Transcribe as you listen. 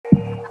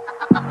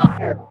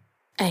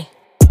Ayy.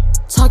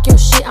 Talk your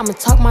shit, I'ma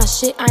talk my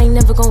shit, I ain't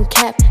never gon'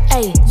 cap.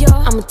 Ayy,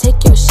 I'ma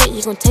take your shit,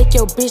 you gon' take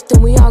your bitch,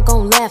 then we all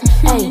gon' laugh.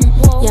 Ayy,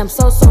 yeah, I'm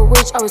so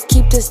rich, always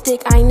keep this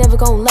stick, I ain't never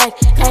gon' lack.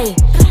 Ayy,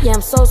 yeah,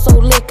 I'm so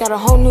lit, got a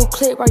whole new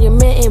clip, right your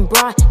man in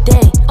broad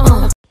day.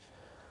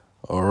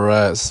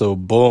 Alright, so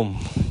boom,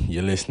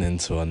 you're listening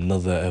to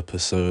another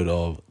episode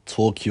of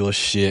Talk Your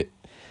Shit,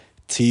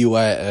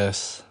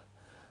 TYS,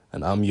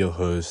 and I'm your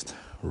host,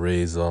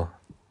 Razor,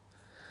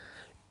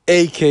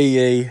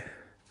 aka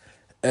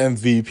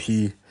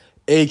MVP,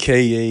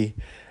 aka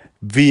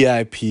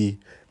VIP,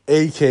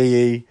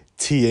 aka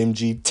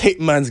TMG.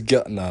 Take man's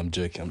gut. Nah, I'm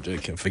joking.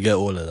 Forget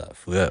all of that.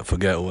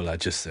 Forget all I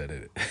just said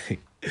it.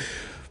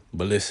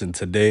 But listen,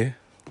 today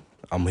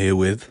I'm here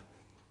with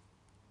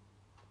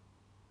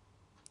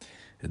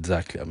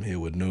I'm here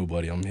with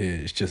nobody. I'm here.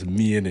 It's just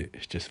me in it.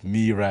 It's just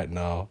me right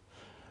now.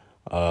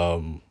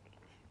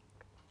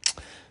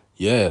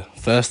 Yeah.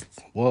 First,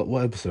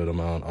 what episode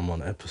am I on? I'm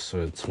on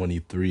episode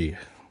 23.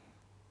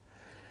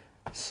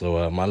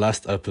 So my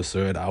last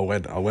episode, I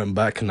went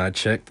back and I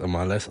checked, and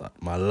my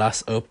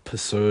last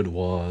episode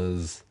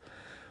was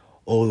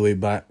all the way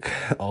back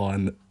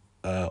on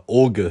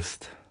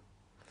August.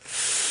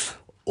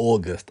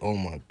 Oh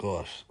my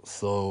gosh.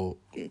 So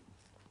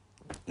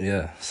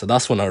yeah, so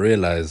that's when I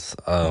realized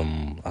I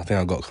think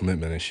I got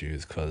commitment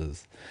issues,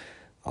 because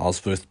I was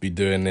supposed to be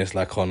doing this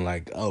on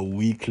a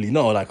weekly,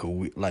 no, like a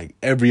week, like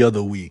every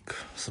other week.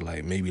 So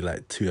maybe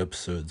 2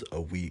 episodes a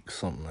week,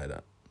 something like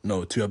that.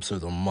 No, 2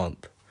 episodes a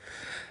month.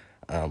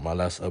 My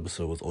last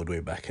episode was all the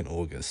way back in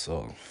August,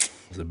 so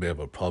there's a bit of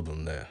a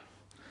problem there.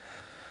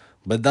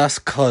 But that's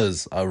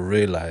because I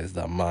realized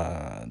that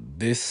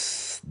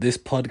this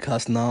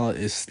podcast now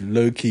is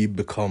low-key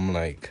become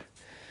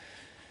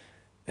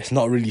it's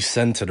not really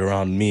centered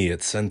around me.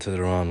 It's centered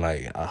around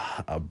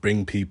I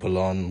bring people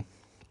on.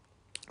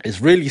 It's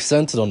really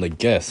centered on the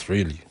guests,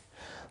 really.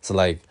 So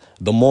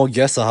the more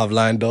guests I have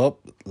lined up,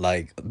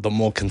 the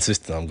more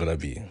consistent I'm gonna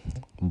be.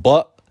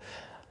 But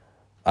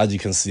as you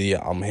can see,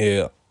 I'm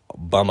here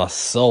by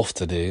myself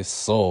today,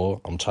 so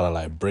I'm trying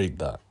to break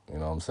that, you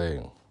know what I'm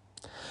saying?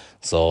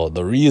 So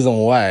the reason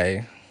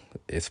why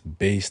it's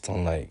based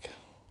on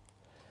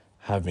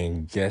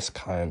having guests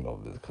kind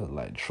of is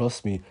because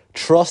trust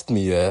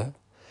me, yeah,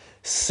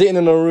 sitting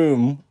in a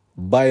room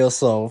by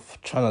yourself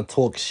trying to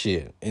talk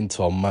shit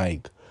into a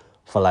mic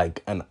for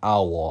an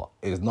hour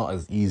is not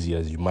as easy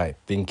as you might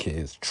think it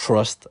is.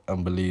 Trust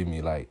and believe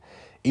me,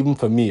 even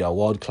for me, a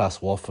world-class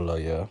waffler,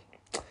 yeah,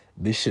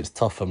 this shit's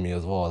tough for me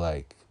as well.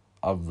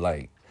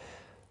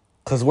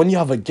 Because when you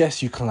have a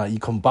guest, you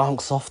can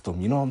bounce off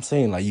them, you know what I'm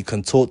saying? You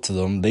can talk to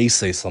them, they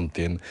say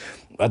something,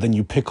 and then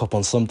you pick up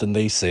on something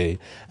they say,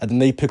 and then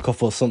they pick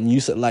up on something you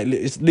say.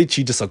 It's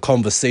literally just a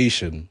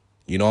conversation,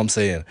 you know what I'm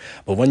saying?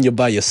 But when you're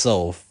by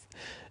yourself,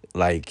 you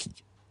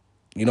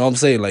know what I'm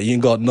saying? You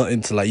ain't got nothing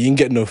to, you ain't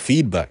get no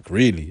feedback,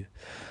 really.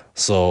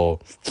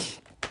 So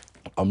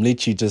I'm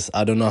literally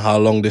I don't know how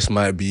long this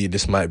might be.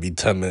 This might be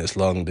 10 minutes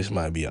long. This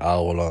might be an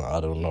hour long. I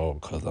don't know,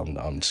 because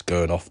I'm just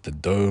going off the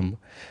dome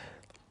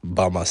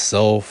by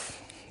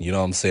myself. You know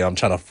what I'm saying? I'm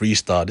trying to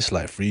freestyle. This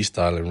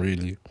freestyling,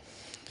 really.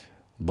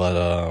 But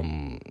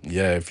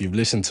yeah, if you've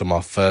listened to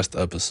my first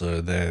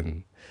episode,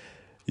 then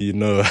you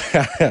know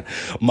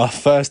my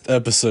first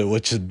episode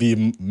would just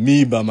be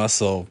me by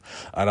myself,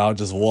 and I'll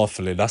just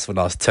waffle it. That's when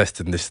I was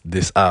testing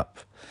this app,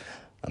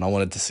 and I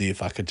wanted to see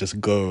if I could just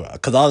go,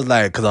 because I was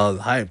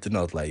hyped, and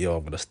I was yo,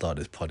 I'm gonna start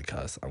this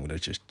podcast. I'm gonna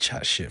just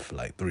chat shit for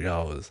 3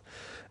 hours.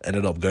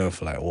 Ended up going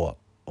for what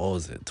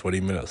was it,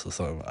 20 minutes or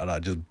something, and I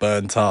just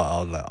burnt out.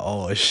 I was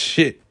oh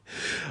shit.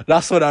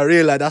 That's when I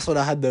realized, that's when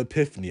I had the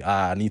epiphany.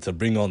 I need to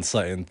bring on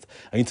something.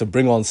 I need to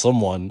bring on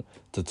someone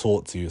to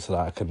talk to, so that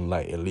I can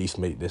at least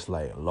make this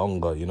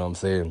longer, you know what I'm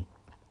saying?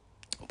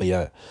 But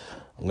yeah,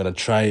 I'm gonna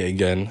try it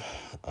again,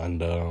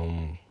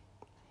 and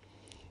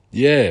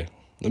yeah,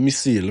 let me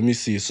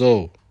see.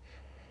 So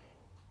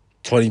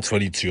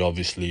 2022,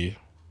 obviously,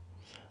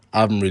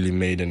 I haven't really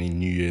made any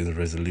New Year's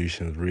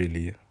resolutions,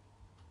 really.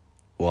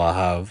 Well, I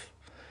have.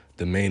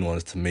 The main one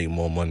is to make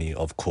more money,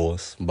 of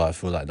course, but I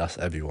feel that's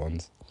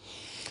everyone's.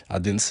 I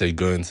didn't say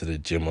going to the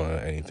gym or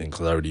anything,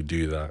 because I already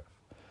do that.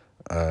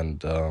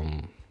 And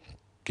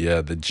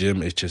yeah, the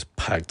gym is just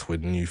packed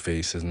with new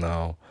faces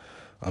now.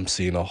 I'm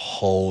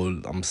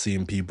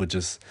seeing people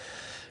just,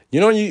 you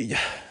know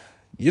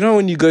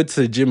when you go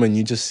to the gym and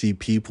you just see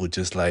people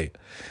just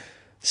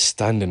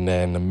standing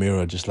there in the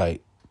mirror, just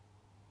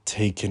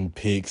taking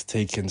pics,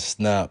 taking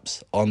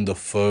snaps on the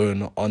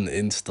phone, on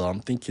Insta. I'm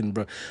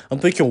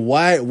thinking,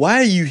 why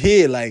are you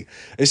here?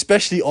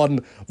 Especially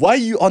why are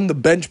you on the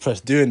bench press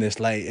doing this?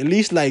 At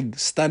least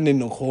stand in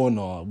the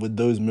corner with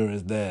those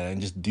mirrors there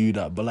and just do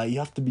that. But you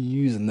have to be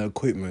using the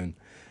equipment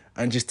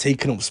and just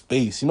taking up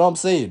space. You know what I'm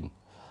saying?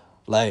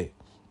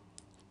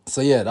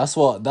 So yeah, that's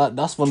one of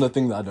the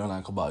things that I don't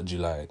like about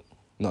January.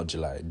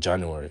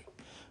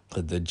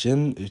 Because the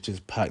gym is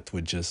just packed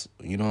with just,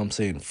 you know what I'm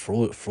saying,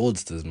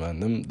 fraudsters, man.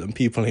 Them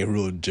people ain't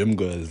real gym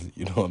goers,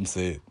 you know what I'm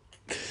saying?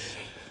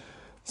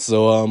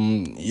 So,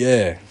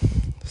 yeah.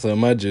 So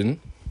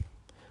imagine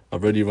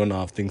I've already run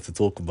out of things to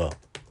talk about.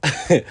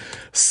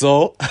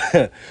 So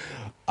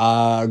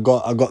I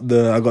got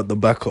the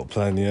backup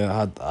plan,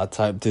 yeah. I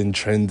typed in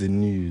trending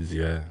news,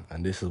 yeah,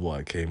 and this is what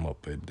I came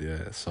up with,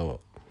 yeah. So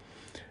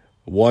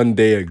one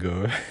day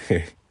ago,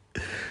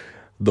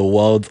 the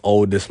world's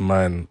oldest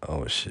man,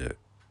 oh shit.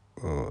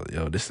 Oh,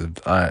 yo, this is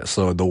alright.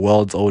 So the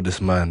world's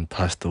oldest man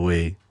passed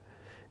away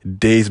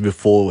days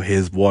before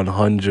his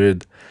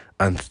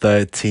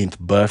 113th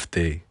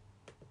birthday.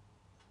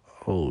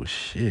 Oh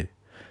shit.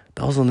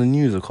 That was on the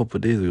news a couple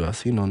of days ago. I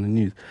seen it on the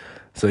news.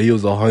 So he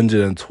was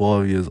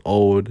 112 years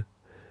old.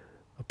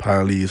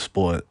 Apparently he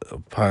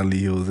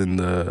was in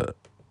the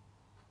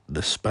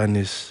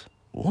Spanish.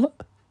 What?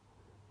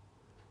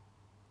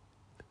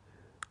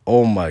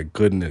 Oh my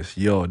goodness.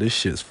 Yo, this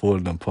shit's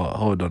falling apart.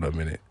 Hold on a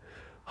minute.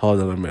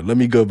 Let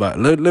me go back.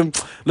 Let me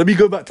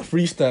go back to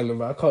freestyling,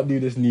 man. I can't do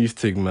this news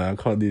thing, man.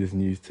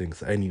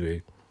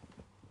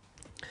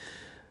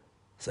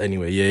 So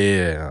anyway,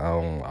 yeah.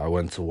 I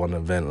went to one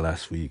event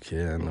last week,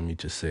 yeah, and let me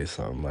just say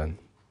something, man.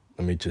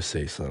 Because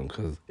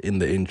in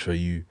the intro,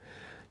 you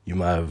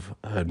might have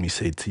heard me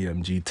say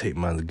TMG, take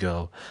man's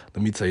girl.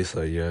 Let me tell you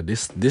something, yeah.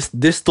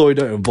 This story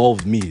don't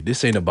involve me.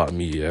 This ain't about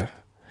me, yeah.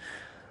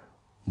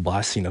 But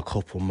I seen a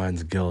couple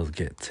man's girls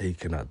get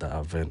taken at that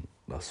event.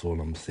 That's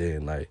all I'm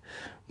saying. Like,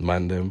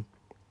 man, them.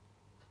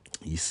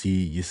 You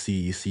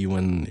see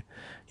when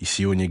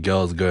your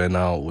girl's going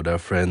out with her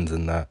friends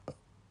and that.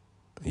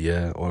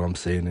 Yeah, all I'm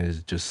saying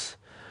is just,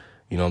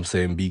 you know what I'm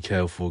saying, be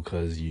careful,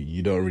 because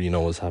you don't really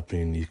know what's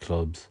happening in these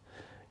clubs.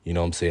 You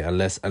know what I'm saying?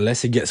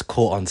 Unless it gets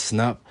caught on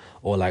Snap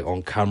or like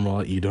on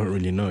camera, you don't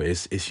really know.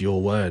 It's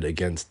your word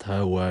against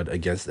her word,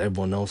 against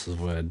everyone else's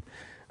word.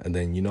 And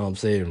then, you know what I'm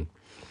saying?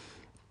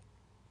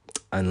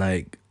 And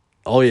like,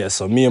 oh yeah,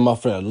 so me and my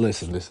friend,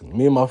 listen,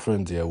 me and my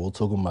friends, yeah, we're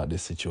talking about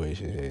this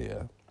situation here,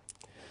 yeah.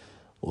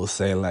 We're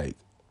saying like,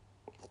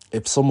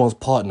 if someone's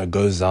partner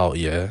goes out,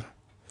 yeah,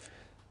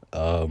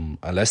 and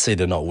let's say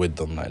they're not with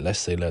them, like let's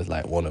say there's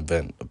like one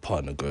event, a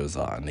partner goes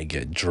out and they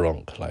get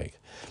drunk, like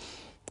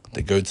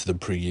they go to the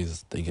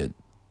prees, they get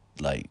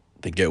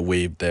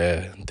waved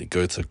there, they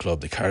go to a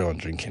club, they carry on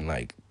drinking,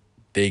 like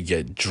they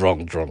get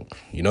drunk,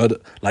 you know,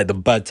 like the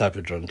bad type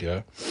of drunk,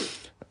 yeah.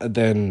 And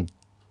then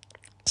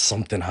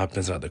something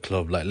happens at the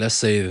club, like let's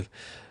say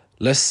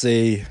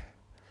the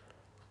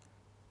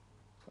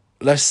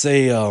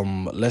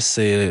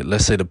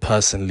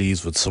person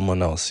leaves with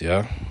someone else,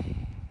 yeah,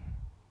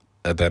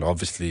 and then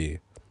obviously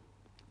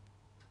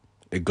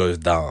it goes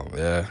down,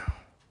 yeah,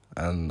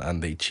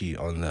 and they cheat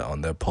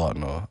on their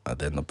partner, and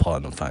then the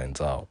partner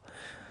finds out.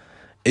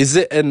 Is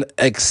it an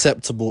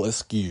acceptable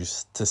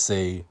excuse to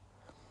say,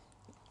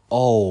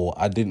 "Oh,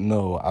 I didn't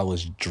know I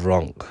was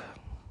drunk"?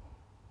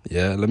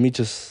 Yeah, let me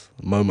just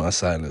moment of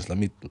silence.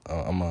 I'm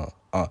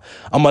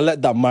gonna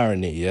let that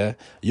marinate. Yeah,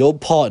 your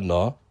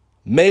partner,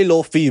 male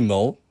or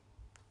female.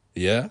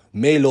 Yeah,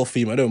 male or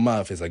female, it don't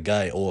matter if it's a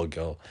guy or a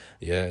girl.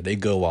 Yeah, they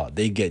go out,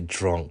 they get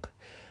drunk,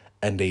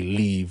 and they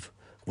leave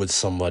with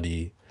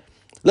somebody.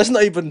 Let's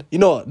not even, you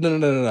know what? No.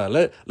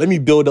 Let me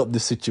build up the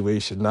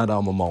situation now that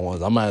I'm on my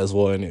ones. I might as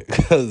well, innit?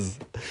 Because,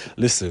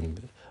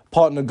 listen,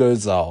 partner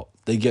goes out,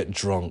 they get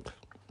drunk.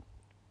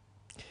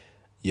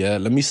 Yeah,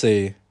 let me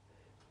say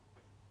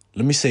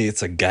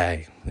it's a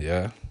guy,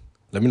 yeah?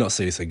 Let me not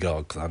say it's a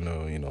girl, because I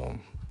know, you know,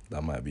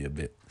 that might be a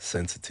bit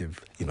sensitive,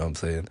 you know what I'm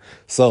saying?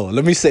 So,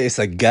 let me say it's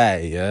a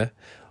guy, yeah?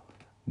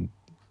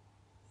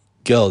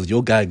 Girls,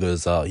 your guy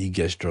goes out, he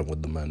gets drunk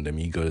with the man, then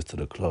he goes to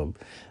the club,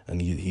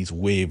 and he's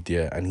waved,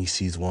 yeah, and he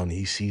sees one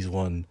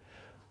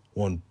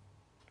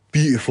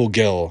beautiful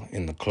girl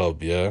in the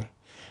club, yeah?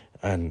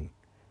 And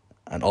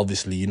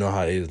obviously, you know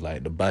how it is,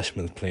 like, the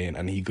bashman's playing,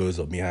 and he goes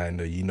up behind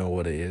her, you know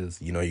what it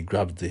is, you know, he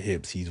grabs the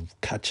hips, he's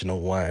catching a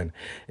wine,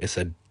 it's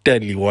a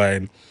deadly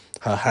wine,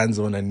 her hands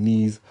on her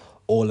knees,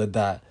 all of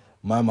that,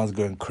 my man's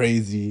going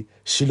crazy,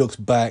 she looks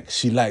back,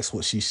 she likes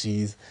what she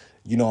sees,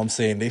 you know what I'm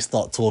saying, they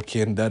start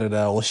talking,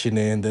 da-da-da, what's your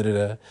name,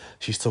 da-da-da,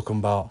 she's talking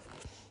about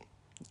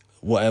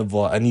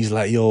whatever, and he's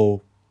like,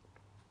 yo,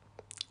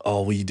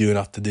 oh, what you doing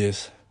after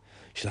this?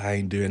 She's like, I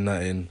ain't doing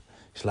nothing.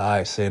 She's like,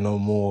 alright, say no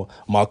more.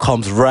 My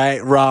comes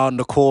right round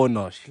the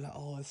corner. She's like,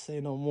 oh, say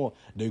no more.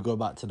 They go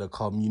back to the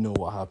com. You know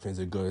what happens.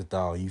 It goes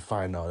down. You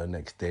find out the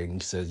next day. And he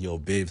says, yo,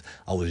 babes,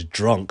 I was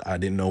drunk. I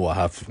didn't know what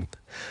happened.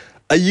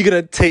 Are you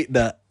going to take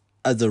that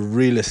as a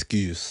real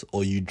excuse,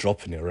 or you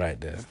dropping it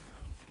right there?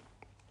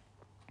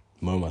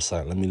 Moment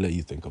silent. Let me let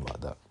you think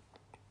about that.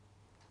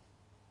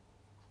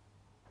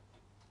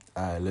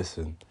 Alright,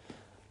 listen.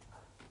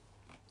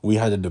 We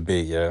had a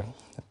debate, yeah?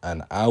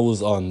 And I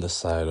was on the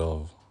side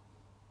of,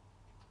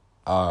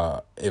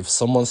 if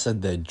someone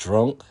said they're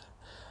drunk,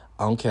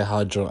 I don't care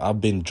how drunk.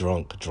 I've been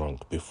drunk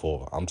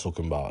before. I'm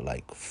talking about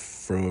like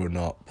thrown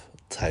up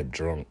type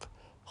drunk,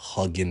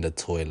 hugging the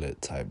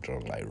toilet type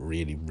drunk, like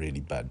really,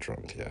 really bad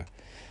drunk, yeah.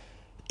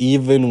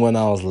 Even when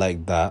I was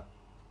like that,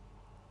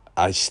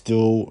 I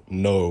still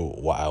know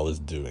what I was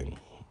doing,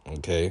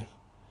 okay?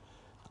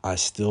 I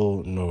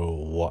still know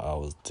what I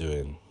was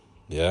doing,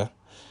 yeah?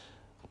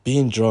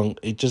 Being drunk,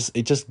 it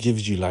just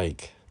gives you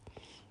like,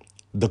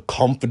 the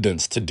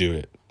confidence to do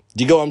it.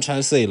 Do you get what I'm trying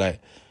to say? Like,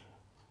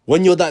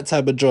 when you're that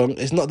type of drunk,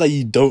 it's not that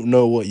you don't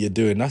know what you're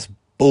doing. That's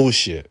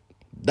bullshit.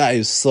 That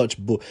is such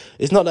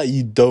It's not that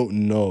you don't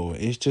know.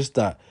 It's just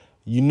that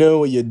you know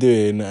what you're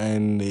doing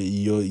and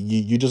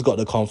you just got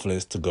the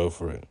confidence to go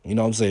for it. You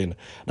know what I'm saying?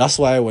 That's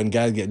why when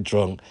guys get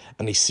drunk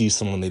and they see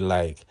someone they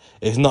like,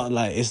 it's not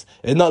like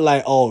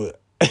oh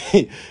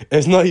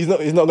he's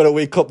not gonna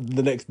wake up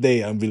the next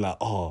day and be like,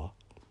 oh,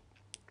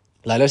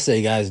 like let's say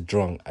a guy's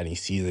drunk and he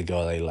sees a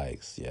girl that he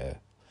likes, yeah.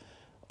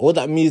 All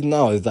that means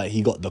now is that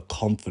he got the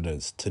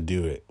confidence to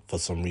do it for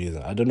some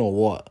reason. I don't know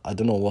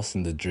what's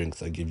in the drinks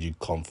that give you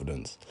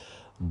confidence,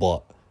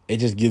 but it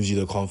just gives you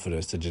the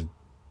confidence to just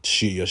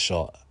shoot your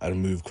shot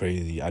and move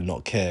crazy and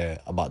not care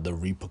about the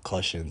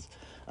repercussions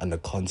and the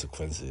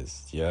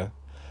consequences, yeah?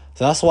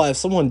 So that's why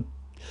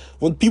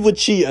when people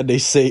cheat and they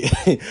say,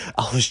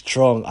 I was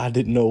drunk, I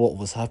didn't know what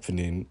was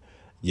happening,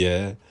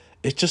 yeah?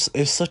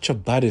 It's such a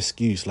bad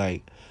excuse.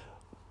 Like,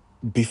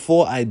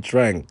 before I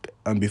drank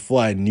and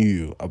before I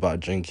knew about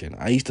drinking,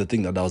 I used to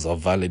think that was a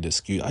valid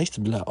excuse. I used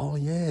to be like, oh,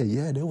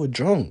 yeah, they were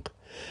drunk.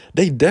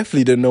 They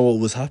definitely didn't know what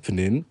was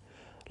happening.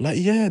 Like,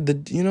 yeah,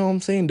 you know what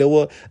I'm saying? They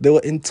were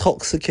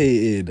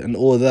intoxicated and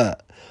all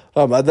that.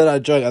 And then I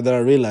drank and then I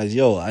realized,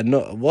 yo, I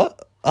know,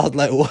 what? I was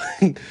like, what?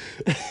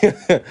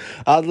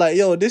 I was like,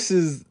 yo,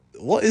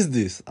 what is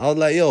this? I was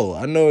like, yo,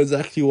 I know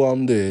exactly what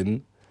I'm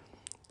doing.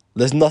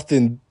 There's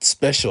nothing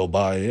special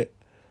about it.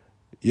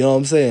 You know what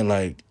I'm saying?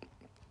 Like,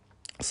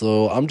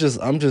 so I'm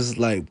just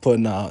like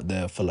putting that out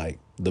there for like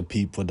the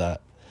people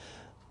that,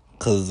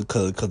 cause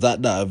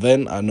at that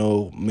event I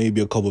know maybe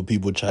a couple of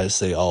people try to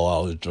say, oh, I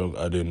was drunk,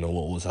 I didn't know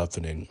what was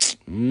happening.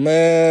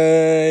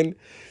 Man,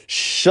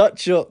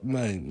 shut your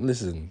man.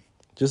 Listen,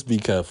 just be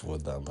careful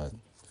with that,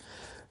 man.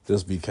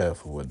 Just be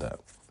careful with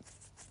that.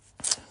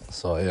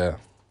 So yeah,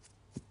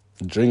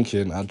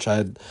 drinking. I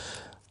tried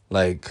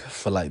like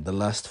for like the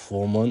last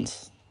 4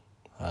 months.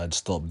 I'd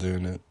stopped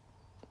doing it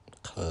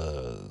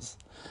because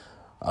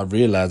I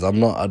realized I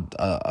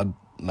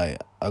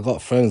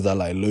got friends that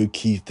like low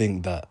key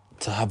think that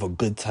to have a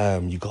good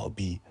time you gotta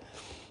be,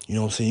 you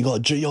know what I'm saying, you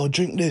gotta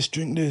drink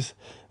this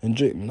and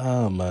drink.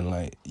 Nah, man,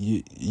 like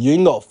you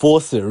ain't gotta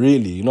force it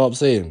really, you know what I'm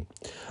saying.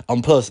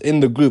 And plus in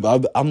the group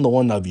I'm the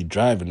one that be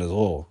driving as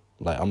well.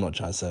 Like, I'm not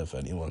trying to send for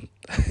anyone.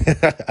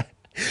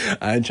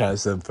 I ain't trying to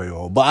send for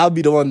anyone, but I'll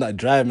be the one that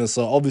driving.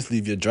 So obviously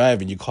if you're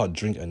driving you can't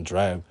drink and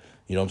drive,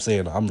 you know what I'm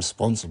saying. I'm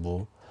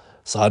responsible.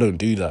 So I don't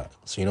do that.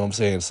 So you know what I'm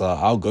saying? So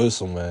I'll go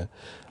somewhere.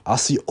 I'll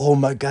see all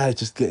my guys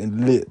just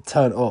getting lit,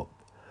 turn up.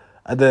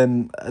 And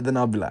then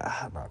I'll be like,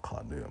 nah, I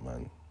can't do it,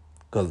 man.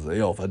 Because,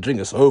 yo, if I drink,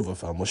 it's over,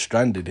 fam. We're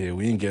stranded here.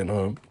 We ain't getting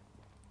home.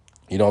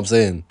 You know what I'm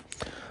saying?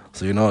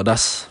 So, you know,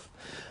 that's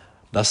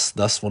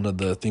one of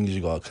the things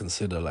you got to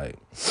consider, like.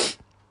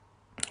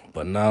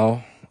 But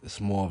now,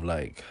 it's more of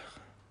like,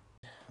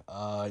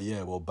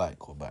 yeah, we're back.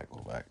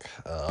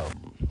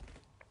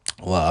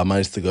 Well, I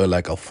managed to go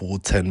like a full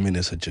 10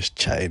 minutes of just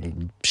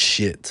chatting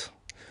shit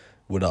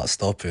without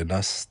stopping.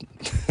 That's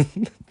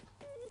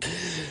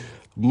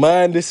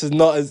man, this is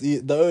not as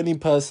the only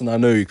person I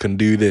know who can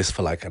do this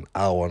for like an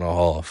hour and a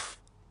half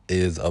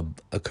is a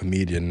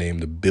comedian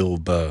named Bill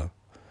Burr.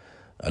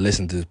 I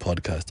listen to his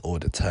podcast all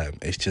the time.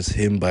 It's just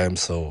him by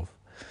himself,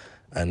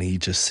 and he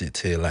just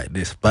sits here like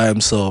this by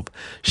himself.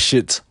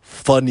 Shit's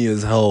funny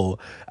as hell,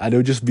 and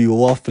he'll just be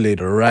waffling,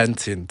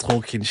 ranting,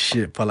 talking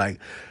shit for like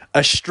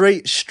a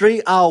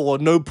straight hour,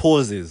 no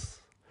pauses.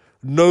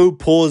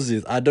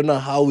 I don't know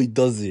how he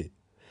does it.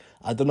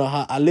 I don't know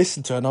how. I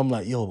listen to it and I'm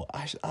like, yo,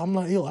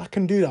 I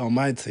can do that on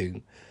my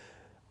thing.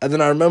 And then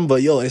I remember,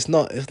 yo, it's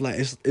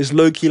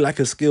low-key like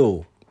a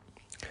skill.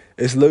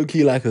 It's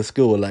low-key like a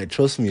skill. Like,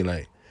 trust me,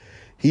 like,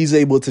 he's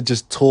able to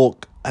just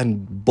talk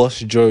and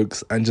bust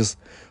jokes and just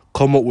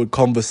come up with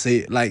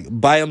conversation, like,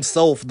 by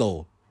himself,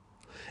 though.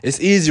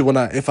 It's easy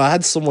if I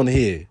had someone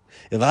here,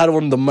 if I had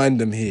one of the mind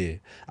them here,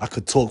 I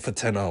could talk for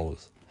 10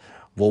 hours.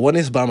 But when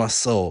it's by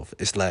myself,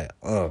 it's like,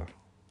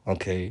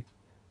 okay,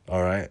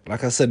 all right.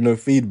 Like I said, no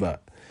feedback.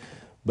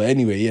 But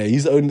anyway, yeah,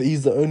 he's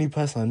the only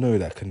person I know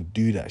that can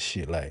do that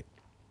shit. Like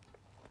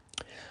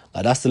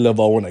that's the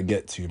level I want to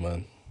get to,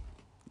 man.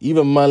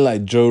 Even man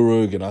like Joe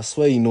Rogan, I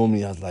swear he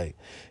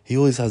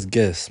always has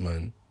guests,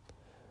 man.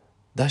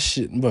 That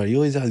shit, bro, he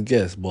always has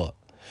guests, but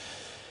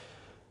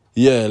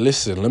yeah,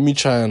 listen, let me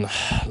try and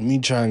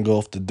go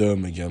off the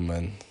dome again,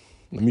 man.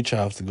 Let me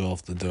try to go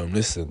off the dome.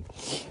 Listen.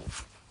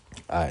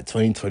 Alright,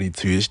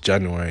 2022, it's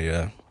January,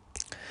 yeah.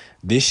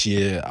 This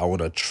year, I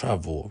want to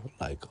travel,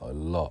 like, a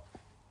lot.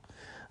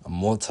 And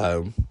more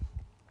time,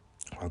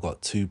 I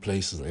got 2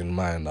 places in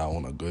mind that I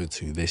want to go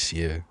to this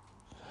year.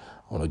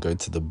 I want to go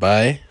to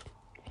Dubai.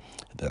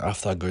 Then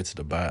after I go to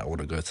Dubai, I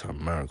want to go to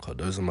America.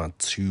 Those are my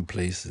 2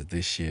 places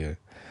this year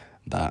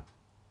that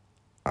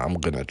I'm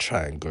going to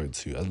try and go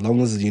to. As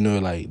long as, you know,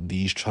 like,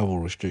 these travel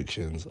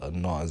restrictions are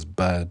not as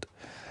bad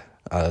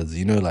as,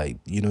 you know, like,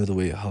 you know the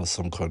way how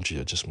some countries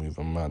are just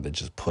moving mad. They're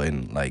just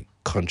putting, like,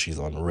 countries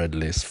on red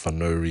lists for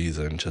no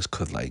reason, just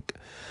cause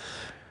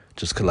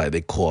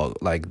they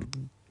caught, like,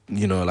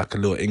 you know, like a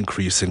little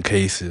increase in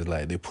cases.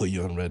 Like they put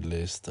you on red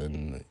list,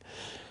 and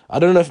I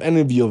don't know if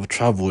any of you have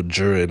traveled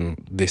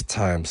during this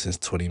time since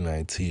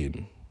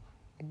 2019,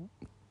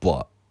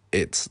 but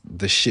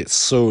the shit's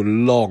so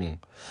long.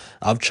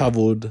 I've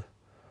traveled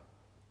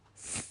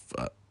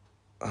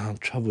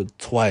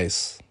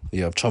twice.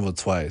 Yeah, I've traveled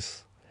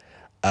twice.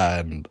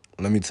 And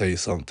let me tell you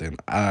something.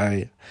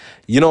 I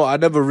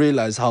never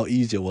realized how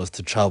easy it was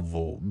to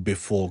travel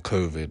before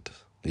COVID.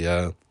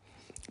 Yeah.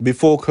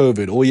 Before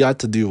COVID, all you had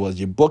to do was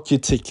you book your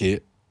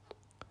ticket.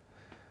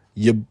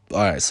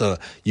 So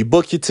you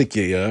book your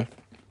ticket, yeah,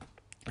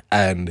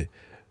 and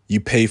you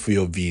pay for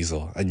your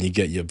visa and you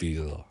get your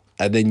visa.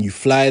 And then you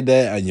fly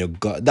there and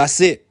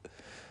that's it.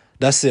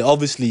 That's it.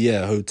 Obviously,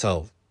 yeah,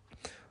 hotel.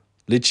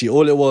 Literally,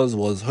 all it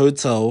was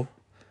hotel,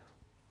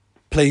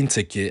 plane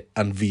ticket,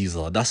 and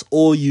visa. That's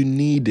all you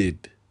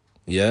needed.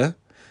 Yeah?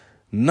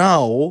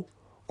 Now,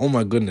 oh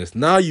my goodness,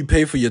 now you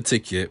pay for your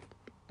ticket.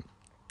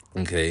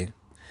 Okay.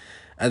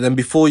 And then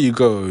before you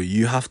go,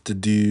 you have to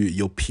do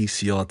your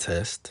PCR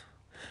test,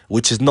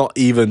 which is not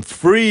even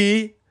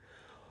free.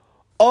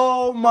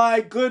 Oh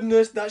my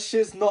goodness, that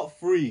shit's not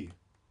free.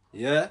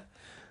 Yeah?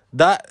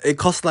 It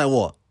costs like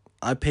what?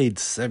 I paid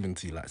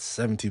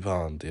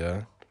 £70,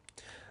 yeah?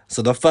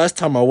 So the first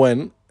time I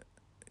went,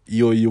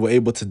 you were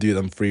able to do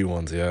them free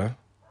ones, yeah?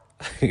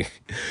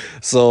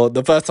 So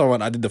the first time I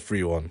went, I did the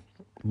free one.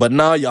 But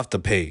now you have to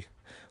pay.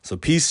 So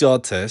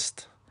PCR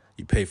test,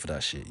 you pay for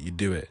that shit. You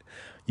do it.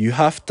 You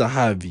have to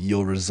have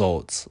your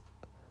results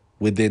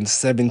within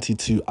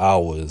 72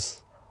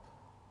 hours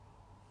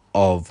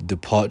of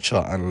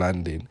departure and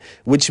landing.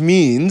 Which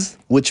means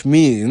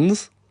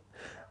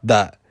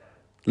that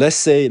let's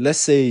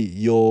say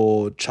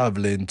you're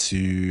traveling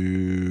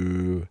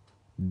to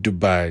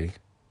Dubai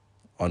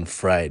on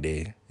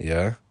Friday,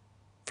 yeah?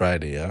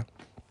 Friday, yeah?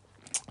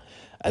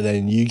 And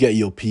then you get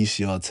your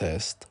PCR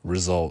test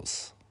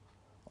results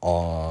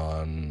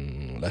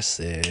on, let's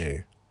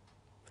say...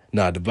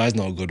 Nah, Dubai's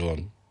not a good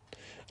one.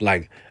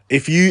 Like,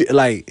 if you...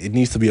 Like, it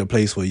needs to be a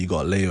place where you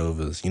got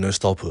layovers, you know,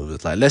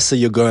 stopovers. Like, let's say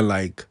you're going,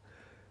 like...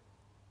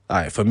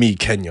 Alright, for me,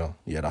 Kenya.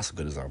 Yeah, that's a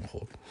good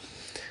example.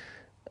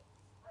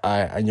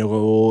 Alright, and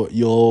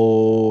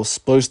you're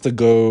supposed to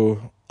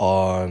go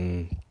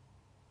on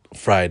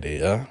Friday,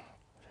 yeah?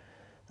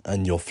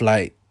 And your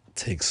flight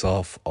takes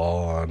off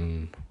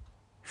on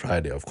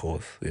Friday, of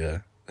course, yeah.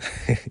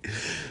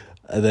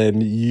 And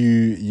then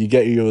you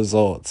get your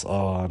results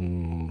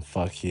on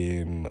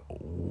fucking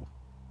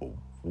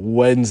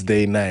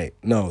Thursday night,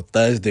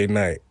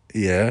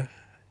 yeah.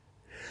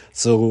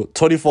 So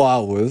 24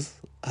 hours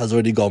has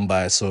already gone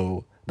by,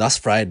 so that's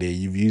Friday.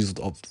 You've used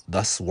up,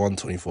 that's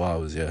 24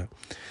 hours, yeah.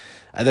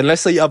 And then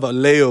let's say you have a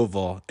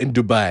layover in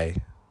Dubai,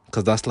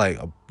 because that's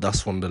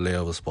one of the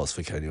layover spots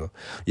for Kenya.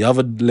 You have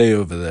a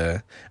layover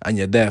there, and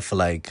you're there for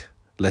like,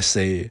 let's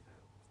say,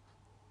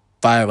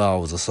 5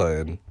 hours or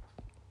something.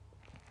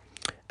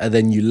 And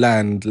then you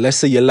land, let's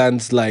say you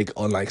land like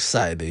on like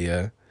Saturday,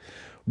 yeah?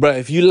 Bro,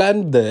 if you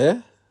land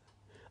there,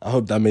 I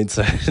hope that made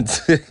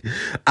sense.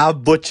 I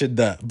butchered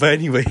that. But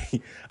anyway,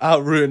 I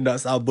ruined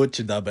that, so I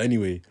butchered that. But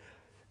anyway,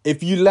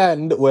 if you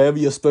land wherever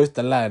you're supposed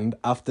to land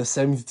after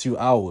 72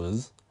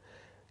 hours,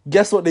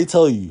 guess what they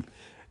tell you?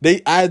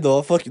 They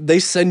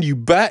send you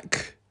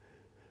back.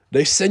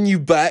 They send you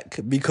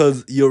back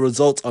because your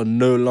results are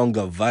no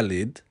longer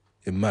valid.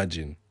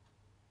 Imagine.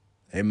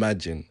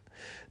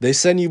 They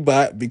send you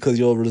back because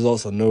your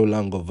results are no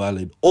longer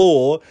valid,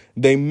 or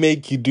they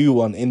make you do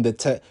one in the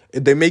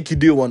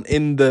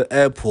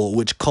airport,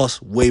 which costs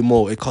way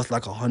more. It costs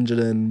like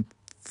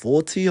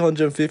 140,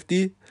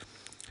 150.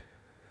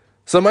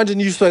 So imagine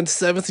you spend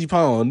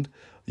 £70,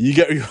 you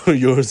get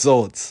your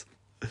results.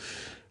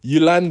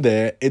 You land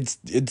there, it's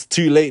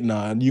too late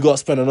now, and you got to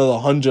spend another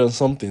 100 and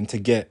something to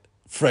get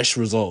fresh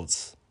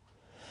results.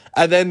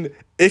 And then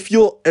if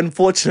you're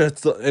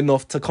unfortunate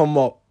enough to come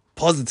up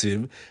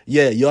positive,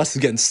 yeah, you're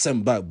actually getting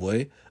sent back,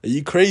 boy. Are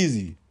you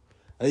crazy?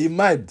 Are you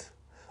mad?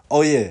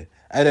 Oh, yeah.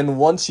 And then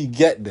once you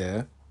get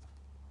there,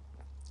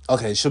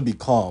 okay, it should be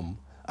calm,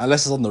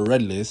 unless it's on the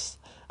red list,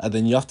 and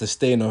then you have to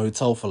stay in a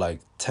hotel for like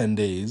 10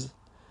 days.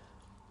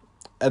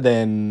 And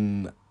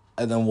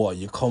then what?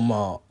 You come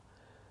out,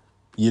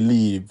 you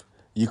leave,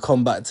 you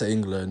come back to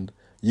England,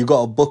 you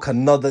got to book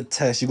another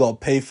test, you got to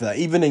pay for that.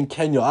 Even in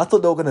Kenya, I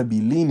thought they were going to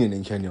be lenient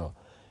in Kenya.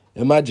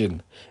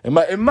 Imagine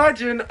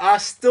I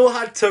still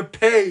had to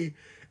pay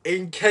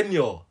in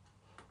Kenya.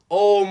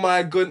 Oh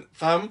my goodness,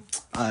 fam.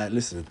 Alright,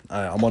 listen.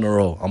 Alright, I'm on a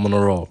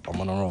roll.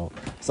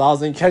 So I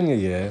was in Kenya,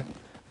 yeah,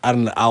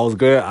 and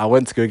I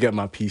went to go get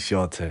my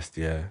PCR test,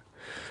 yeah.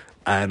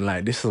 And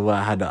like, this is where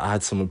I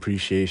had some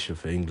appreciation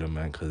for England,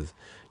 man, because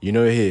you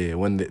know here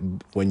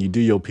when you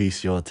do your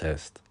PCR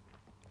test,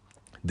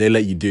 they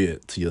let you do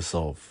it to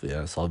yourself,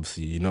 yeah. So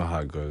obviously you know how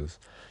it goes.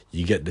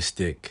 You get the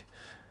stick.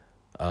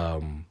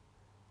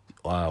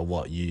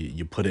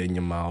 You put it in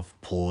your mouth,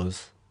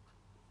 pause,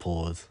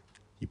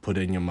 you put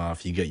it in your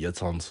mouth, you get your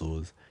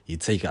tonsils, you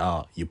take it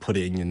out, you put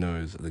it in your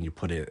nose, and then you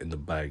put it in the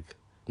bag.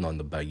 Not in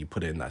the bag, you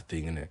put it in that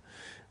thing, innit?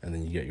 And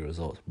then you get your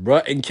results.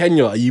 Bro, in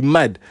Kenya, are you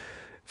mad?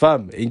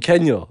 Fam, in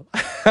Kenya.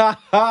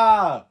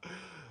 That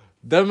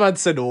man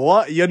said,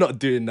 what? You're not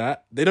doing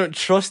that. They don't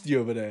trust you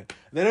over there.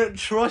 They don't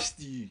trust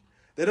you.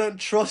 They don't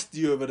trust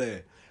you over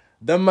there.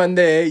 That man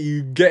there,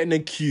 you get in a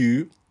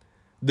queue.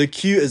 The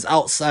queue is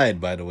outside,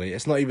 by the way.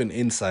 It's not even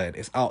inside.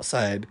 It's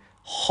outside.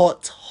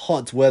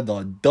 Hot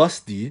weather.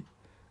 Dusty.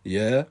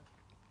 Yeah.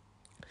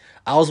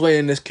 I was waiting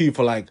in this queue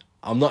for like,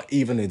 I'm not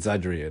even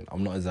exaggerating.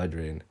 I'm not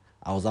exaggerating.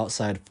 I was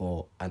outside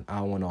for an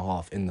hour and a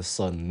half in the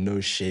sun.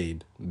 No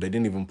shade. They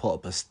didn't even put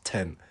up a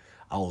tent.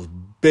 I was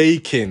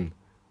baking.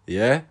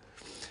 Yeah.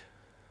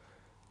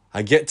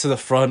 I get to the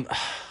front.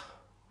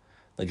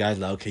 The guy's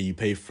like, okay, you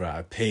pay for it.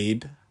 I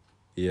paid.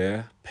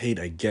 Yeah. Paid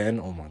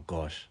again. Oh my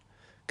gosh.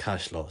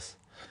 Cash loss.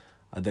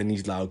 And then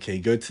he's like, okay,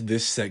 go to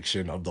this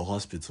section of the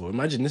hospital.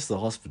 Imagine this is the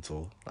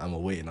hospital.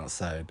 I'm waiting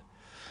outside.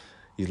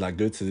 He's like,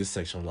 go to this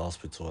section of the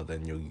hospital, and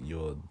then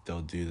you'll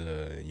do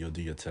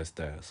your test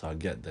there. So I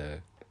get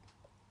there.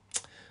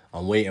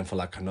 I'm waiting for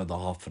like another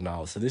half an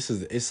hour. So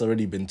it's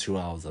already been 2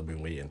 hours I've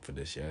been waiting for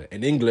this, yeah.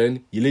 In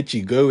England, you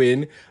literally go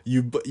in,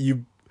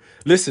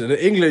 listen, in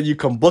England, you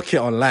can book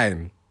it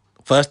online,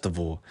 first of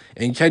all.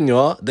 In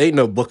Kenya, they ain't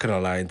no booking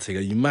online thing.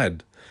 Are you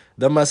mad?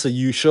 That man said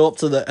you show up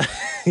to the,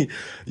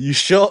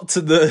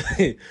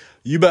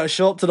 you better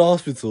show up to the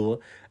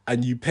hospital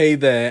and you pay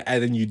there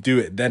and then you do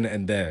it then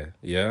and there,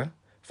 yeah?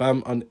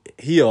 Fam, on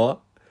here,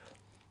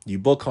 you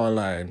book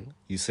online,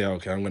 you say,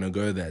 okay, I'm going to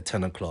go there at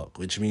 10 o'clock,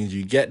 which means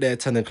you get there at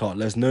 10 o'clock,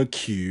 there's no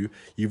queue,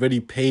 you've already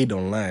paid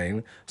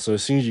online, so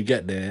as soon as you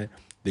get there,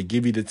 they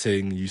give you the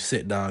thing, you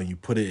sit down, you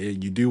put it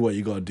in, you do what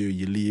you got to do,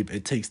 you leave.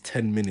 It takes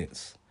 10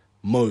 minutes,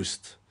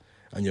 most,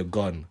 and you're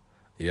gone,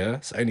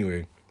 yeah? So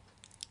anyway,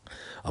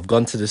 I've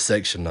gone to this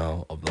section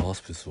now of the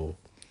hospital,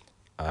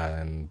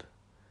 and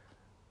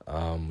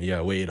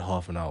I waited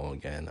half an hour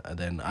again, and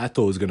then I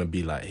thought it was gonna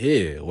be like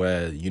here,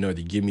 where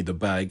they give me the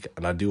bag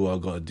and I do what I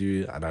gotta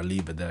do and I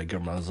leave it there, I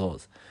get my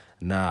results.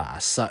 Nah, I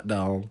sat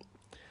down.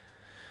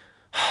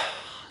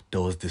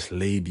 There was this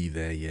lady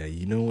there, yeah.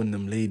 You know when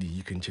them lady,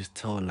 you can just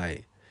tell I'm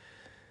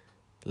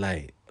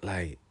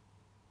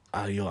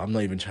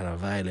not even trying to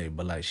violate,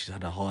 but like she's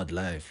had a hard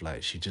life.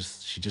 Like she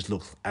just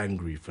looks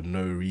angry for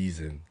no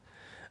reason.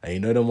 And you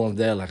know the ones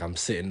there, like I'm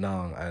sitting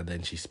down and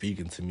then she's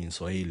speaking to me in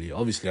Swahili.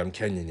 Obviously I'm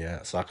Kenyan,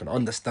 yeah, so I can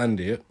understand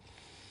it,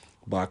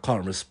 but I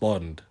can't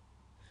respond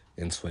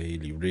in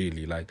Swahili,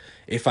 really. Like,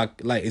 if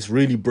it's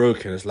really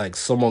broken, it's like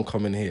someone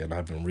coming here and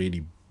having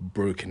really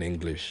broken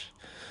English.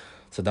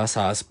 So that's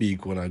how I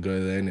speak when I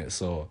go there, innit?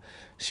 So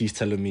she's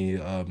telling me,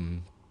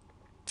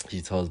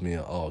 she tells me,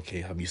 oh, okay,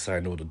 have you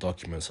signed all the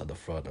documents at the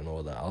front and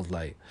all that? I was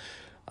like,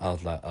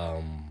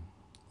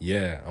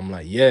 yeah. I'm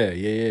like,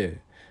 yeah.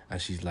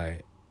 And she's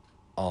like,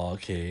 oh,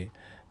 okay.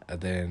 And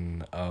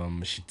then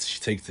she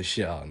takes the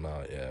shit out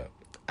now, yeah.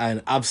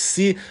 And I've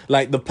seen,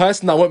 like, the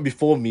person that went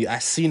before me, I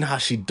seen how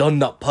she done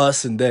that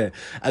person there.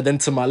 And then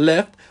to my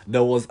left,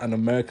 there was an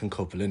American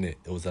couple in it.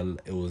 It was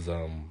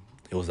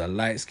a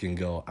light-skinned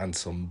girl and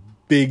some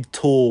big,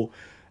 tall,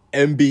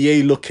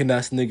 NBA looking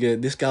ass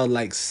nigga. This guy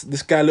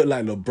looked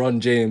like LeBron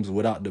James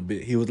without the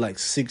bit. He was like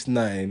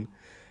 6'9",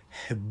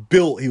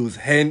 built. He was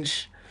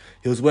hench.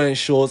 He was wearing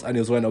shorts and he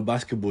was wearing a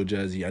basketball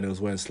jersey and he was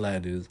wearing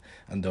sliders,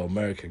 and they're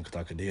American because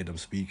I could hear them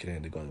speaking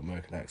and they got an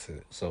American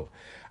accent. So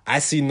I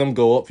seen them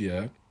go up,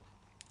 yeah,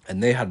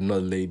 and they had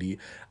another lady.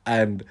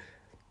 And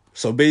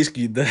so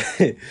basically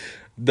the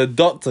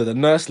doctor, the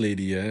nurse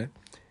lady, yeah,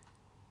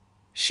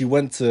 she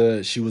was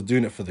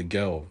doing it for the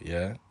girl,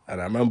 yeah.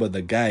 And I remember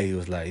the guy, he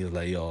was like,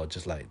 yo,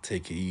 just like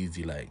take it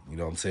easy, like, you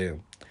know what I'm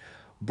saying?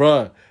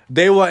 Bruh,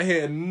 they weren't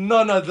hearing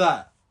none of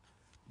that.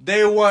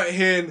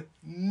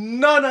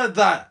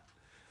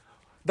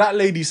 That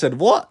lady said,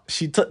 what?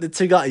 She took the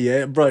thing out,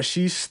 yeah, bro.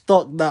 She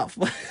stuck that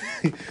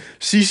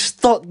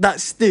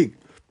stick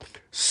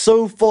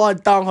so far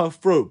down her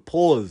throat.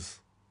 Pause,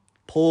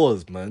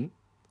 man.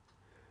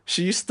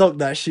 She stuck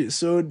that shit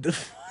so...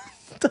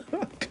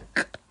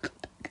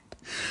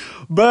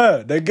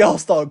 Bro, the girl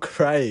started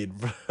crying,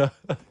 bro.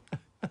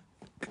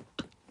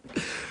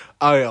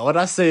 Alright, when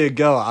I say a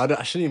girl,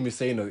 I shouldn't even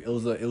say no. It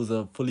was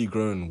a fully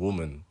grown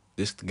woman.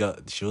 This girl,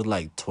 she was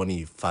like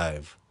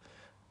 25.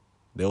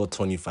 They were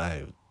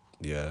 25,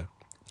 yeah.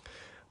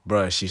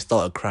 Bruh, she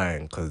started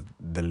crying because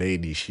the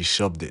lady, she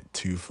shoved it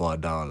too far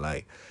down.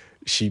 Like,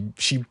 she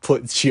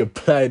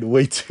applied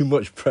way too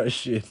much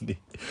pressure in it.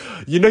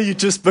 You know you're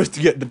just supposed to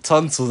get the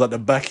tonsils at the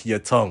back of your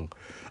tongue.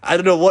 I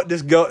don't know what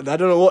this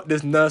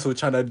nurse was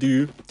trying to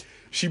do.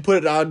 She put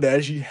it down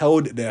there, she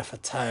held it there for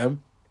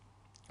time.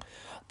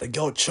 The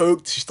girl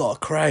choked, she started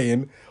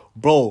crying.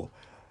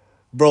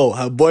 Bro,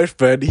 her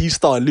boyfriend, he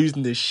started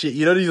losing this shit.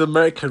 You know these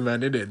American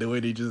men, innit? The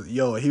way they just,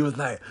 he was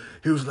like,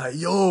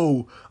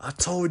 yo, I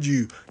told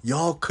you,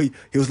 y'all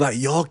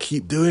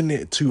keep doing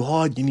it too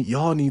hard.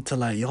 Y'all need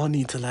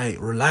to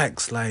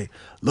relax. Like,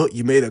 look,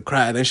 you made her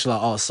cry. And then she's like,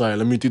 oh, sorry,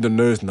 let me do the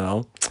nose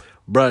now.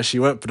 Bruh, she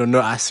went for the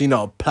nose. I seen her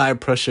apply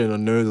pressure in the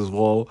nose as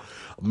well.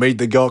 Made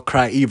the girl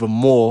cry even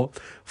more.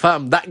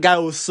 Fam, that guy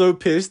was so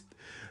pissed.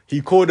 He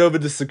called over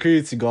the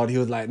security guard. He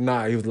was like,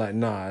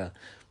 nah.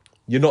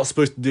 you're not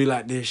supposed to do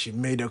like this. She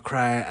made her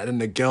cry. And then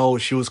the girl,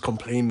 she was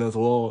complaining as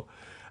well.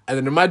 And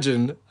then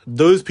imagine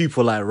those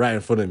people like right in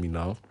front of me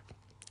now,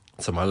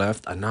 to my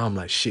left. And now I'm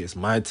like, shit, it's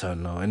my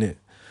turn now, innit?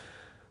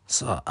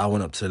 So I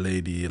went up to the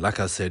lady. Like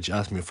I said, she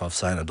asked me if I've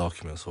signed a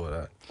document or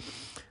that.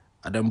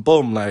 And then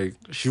boom, like,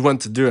 she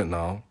went to do it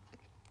now.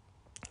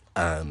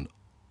 And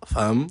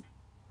fam,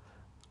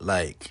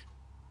 like,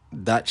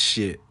 that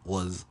shit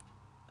was...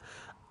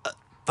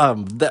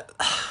 that...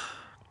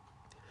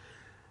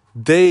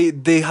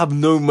 They have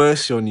no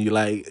mercy on you.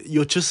 Like,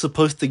 you're just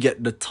supposed to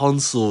get the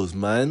tonsils,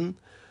 man.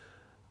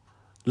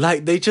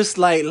 Like, they just,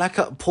 like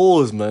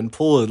pause, man,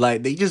 pause.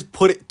 Like, they just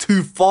put it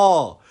too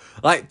far.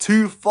 Like,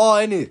 too far,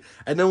 innit?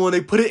 And then when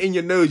they put it in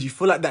your nose, you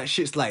feel like that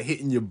shit's, like,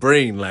 hitting your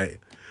brain, like...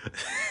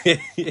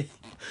 You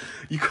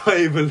can't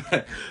even,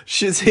 like...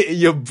 Shit's hitting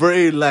your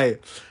brain,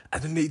 like...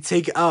 And then they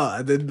take it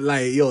out, and then,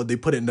 like, yo, they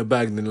put it in the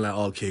bag, and then, like,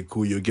 okay,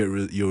 cool, you'll get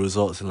your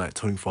results in, like,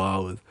 24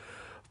 hours.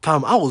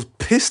 Fam, I was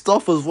pissed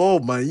off as well,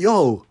 man,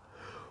 yo.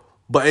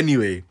 But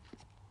anyway...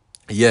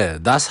 Yeah,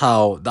 that's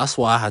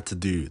what I had to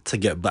do to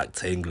get back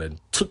to England.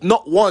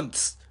 Not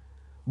once,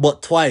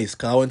 but twice,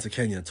 because I went to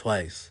Kenya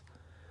twice.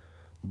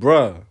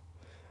 Bruh,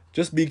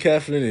 just be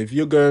careful, innit? If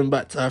you're going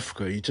back to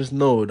Africa, you just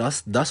know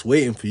that's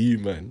waiting for you,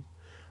 man.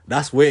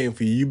 That's waiting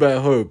for you. You better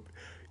hope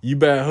you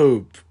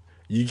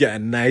get a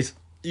nice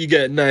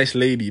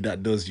lady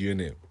that does you,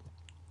 innit?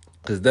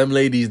 Because them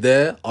ladies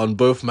there, on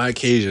both my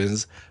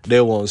occasions,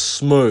 they want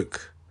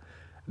smoke.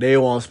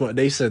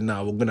 They said,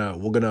 nah,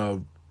 we're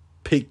gonna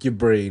pick your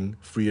brain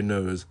through your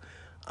nose,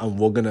 and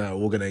we're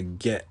gonna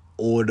get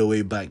all the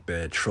way back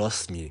there.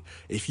 Trust me.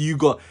 If you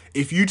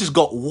just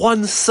got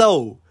one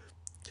cell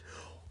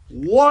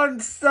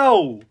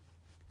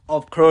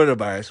of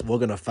coronavirus, we're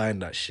gonna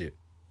find that shit.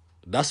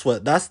 That's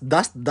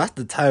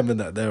the timing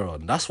that they're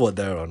on. That's what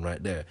they're on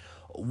right there.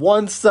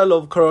 One cell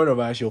of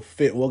coronavirus, you'll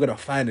fit. We're gonna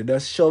find it.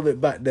 Just shove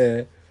it back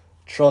there.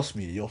 Trust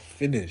me, you're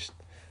finished.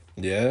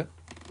 Yeah.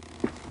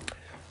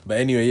 But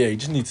anyway, yeah, you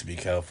just need to be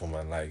careful,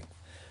 man. Like,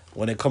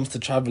 when it comes to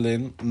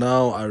traveling,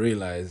 now I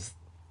realize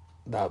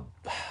that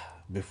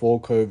before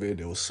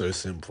COVID, it was so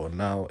simple.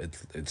 Now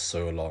it's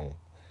so long.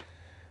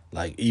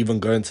 Like,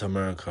 even going to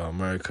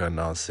America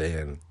now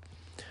saying,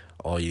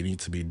 oh, you need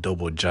to be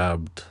double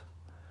jabbed.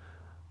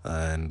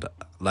 And,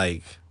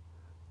 like,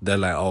 they're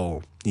like,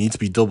 oh, you need to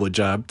be double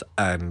jabbed.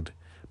 And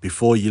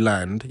before you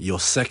land, your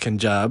second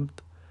jab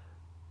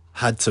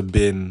had to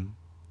been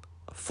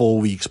 4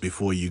 weeks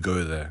before you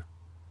go there.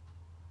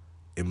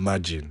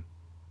 Imagine.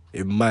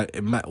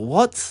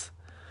 What?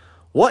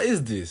 What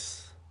is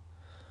this?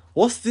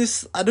 What's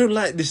this? I don't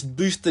like this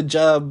booster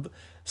jab,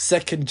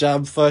 second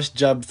jab, first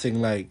jab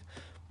thing. Like,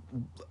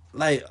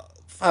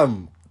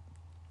 fam.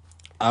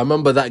 I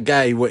remember that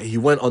guy, he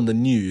went on the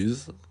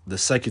news, the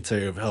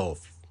Secretary of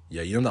Health.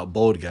 Yeah, you know that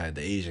bald guy,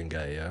 the Asian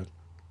guy, yeah?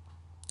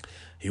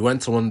 He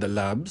went to one of the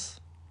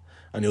labs,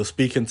 and he was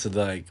speaking to,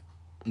 like,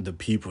 the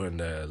people in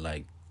there,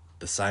 like,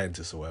 the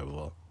scientists or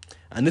whatever.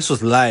 And this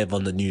was live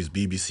on the news,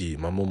 BBC.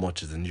 My mum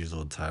watches the news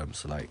all the time,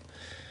 so I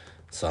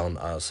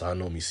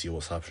normally see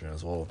what's happening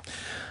as well.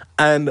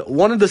 And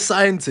one of the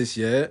scientists,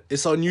 yeah,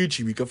 it's on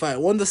YouTube, you can find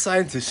it. One of the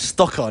scientists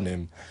stuck on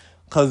him,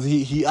 because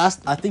he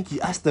asked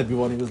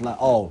everyone, he was like,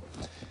 oh,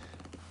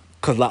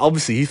 because, like,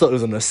 obviously he thought it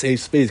was in a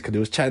safe space, because he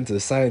was chatting to the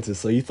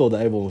scientists, so he thought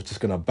that everyone was just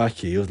gonna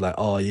back it. He was like,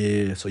 oh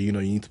yeah, so you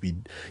need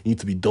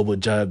to be double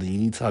jabbed, and you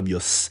need to have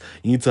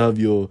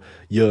your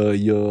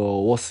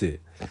what's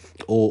it,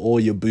 all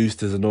your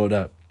boosters and all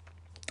that.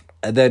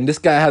 And then this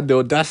guy had the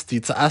audacity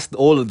to ask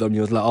all of them. He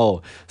was like,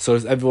 oh, so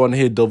is everyone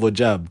here double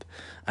jabbed?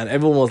 And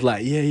everyone was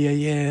like,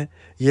 yeah.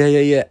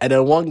 And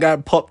then one guy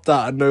popped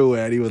out of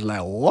nowhere, and he was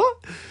like, what?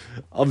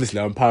 Obviously,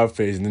 I'm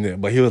paraphrasing, innit?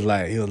 But he was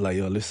like, yo,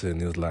 listen.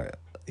 He was like,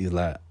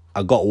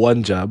 I got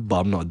one jab, but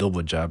I'm not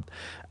double jabbed.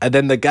 And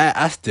then the guy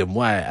asked him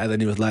why. And then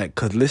he was like,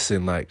 because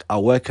listen, like, I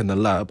work in the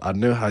lab. I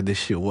know how this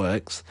shit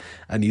works.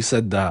 And he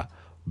said that,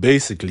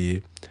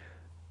 basically,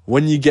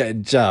 when you get a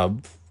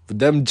jab,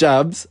 them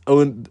jabs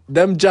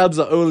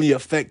are only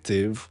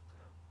effective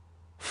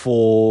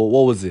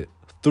for,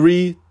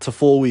 3 to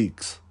 4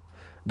 weeks.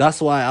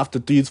 That's why after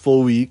 3 to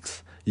 4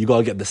 weeks, you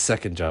gotta get the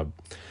second jab.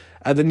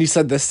 And then you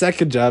said the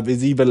second jab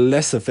is even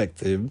less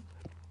effective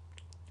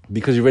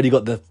because you already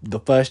got the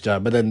first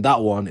jab, but then that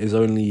one is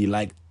only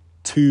like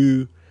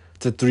 2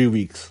 to 3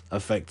 weeks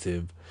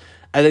effective.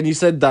 And then you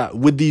said that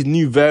with these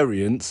new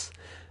variants,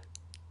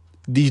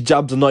 these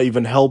jabs are not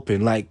even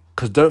helping. Like,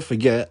 because don't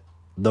forget,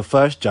 the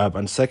first jab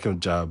and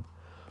second jab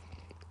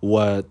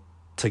were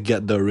to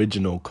get the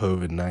original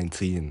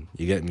COVID-19.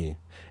 You get me?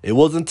 It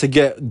wasn't to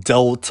get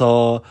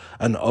Delta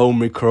and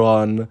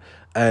Omicron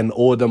and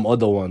all them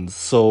other ones.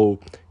 So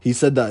he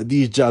said that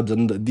these jabs are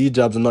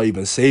not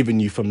even saving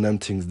you from them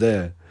things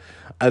there.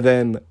 And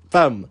then,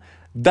 fam,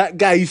 that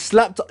guy, he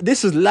slapped...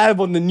 This is live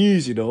on the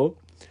news, you know?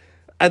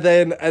 And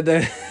then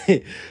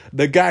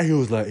the guy, he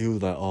was like,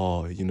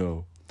 oh, you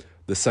know,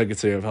 the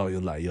Secretary of Health, he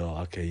was like, yo,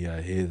 okay, yeah,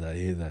 I hear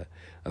that.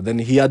 And then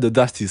he had the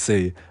audacity to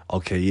say,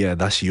 okay, yeah,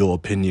 that's your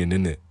opinion,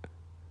 innit?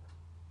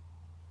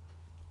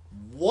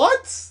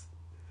 What?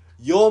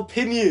 Your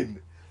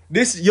opinion.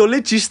 You're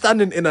literally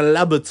standing in a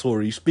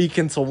laboratory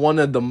speaking to one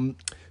of the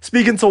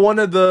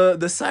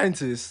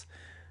scientists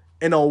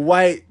in a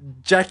white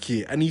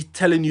jacket, and he's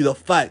telling you the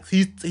facts.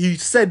 He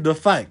said the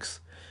facts.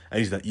 And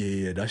he's like,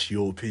 yeah, that's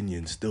your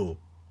opinion still.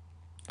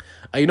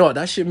 And you know what?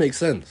 That shit makes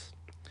sense.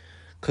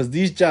 Because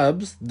these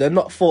jabs, they're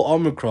not for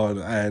Omicron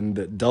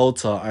and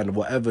Delta and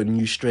whatever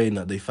new strain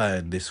that they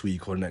find this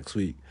week or next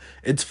week.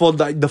 It's for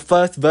like the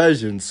first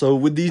version. So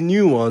with these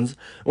new ones,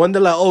 when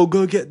they're like, oh,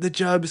 go get the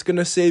jab, it's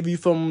gonna save you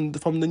from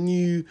the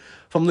new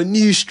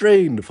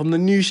strain.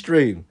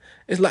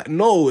 It's like,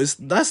 no,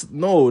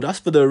 that's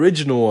for the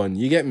original one.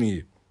 You get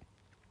me?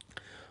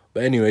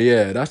 But anyway,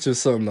 yeah, that's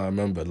just something I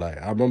remember.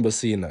 Like, I remember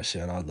seeing that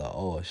shit and I was like,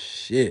 oh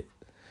shit.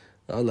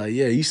 I was like,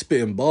 yeah, he's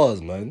spitting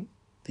bars, man.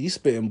 He's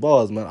spitting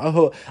bars, man. I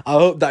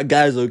hope that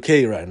guy's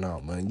okay right now,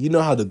 man. You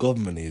know how the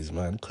government is,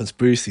 man.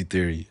 Conspiracy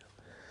theory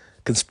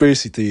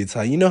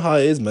time. You know how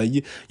it is, man.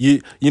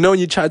 You know when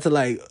you try to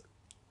like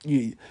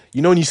you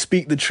know when you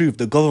speak the truth,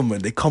 the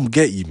government, they come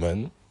get you,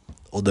 man.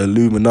 Or the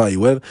Illuminati,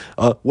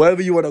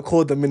 whatever you want to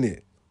call them,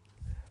 innit?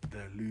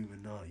 The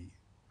Illuminati.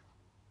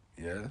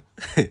 Yeah.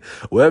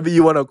 Whatever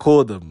you want to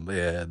call them,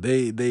 yeah,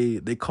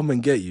 they come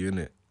and get you,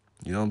 innit?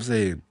 You know what I'm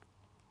saying?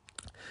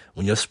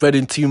 When you're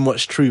spreading too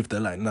much truth, they're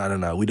like,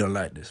 no, we don't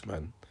like this,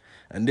 man.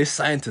 And this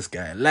scientist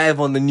guy,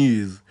 live on the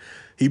news,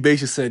 he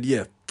basically said,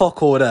 yeah,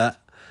 fuck all that.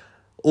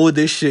 All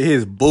this shit here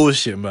is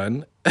bullshit,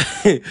 man.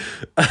 I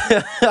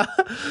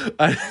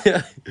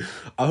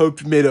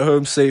hope he made it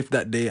home safe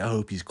that day. I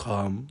hope he's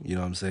calm. You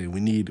know what I'm saying? We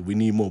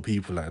need more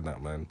people like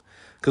that, man.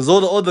 Because all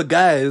the other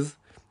guys,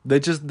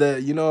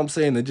 you know what I'm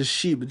saying? They're just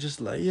sheep. They're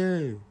just like,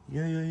 yeah,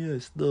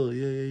 still,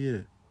 yeah.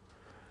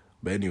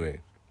 But anyway.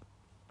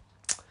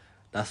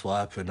 That's what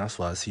happened. That's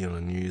what I see on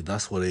the news.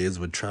 That's what it is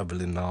with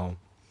traveling now.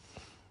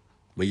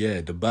 But yeah,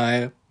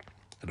 Dubai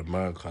and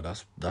America,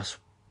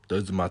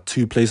 those are my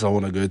two places I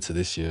want to go to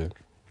this year.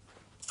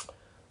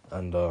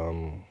 And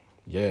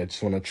yeah,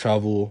 just want to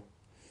travel.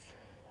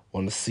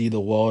 Want to see the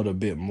world a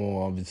bit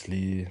more,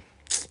 obviously.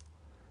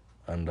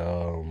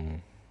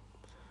 And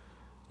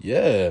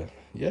yeah,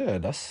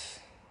 that's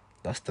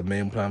the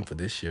main plan for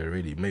this year,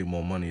 really. Make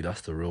more money.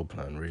 That's the real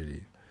plan,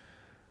 really.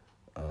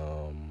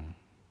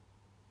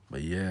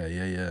 But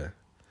yeah.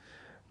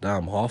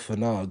 Damn, half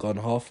an hour. Gone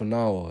half an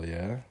hour,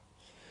 yeah.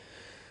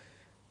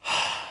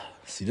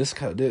 See, this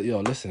kind of, yo,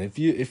 listen, if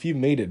you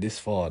made it this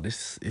far,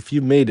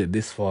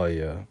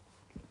 yeah,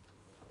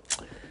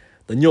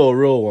 then you're a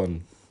real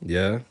one,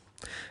 yeah.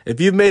 If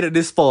you've made it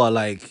this far,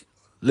 like,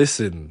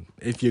 listen,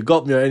 if you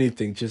got me or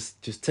anything,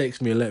 just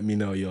text me and let me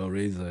know, yo,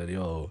 Razor,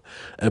 yo,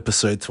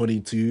 episode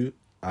 22,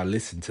 I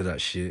listened to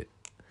that shit.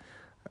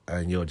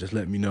 And yo, just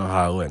let me know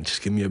how it went.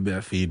 Just give me a bit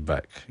of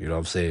feedback. You know what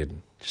I'm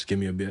saying? Just give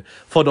me a bit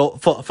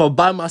for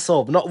by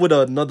myself, not with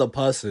another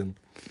person.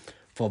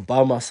 For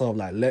by myself,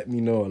 like let me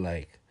know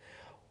like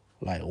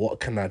what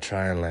can I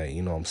try and like,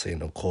 you know what I'm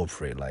saying,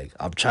 incorporate. Like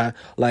I've tried,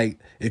 like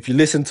if you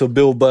listen to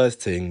Bill Burr's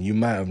thing, you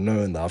might have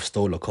known that I've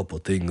stole a couple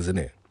things,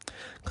 innit?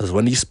 Because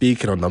when he's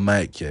speaking on the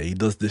mic, yeah, he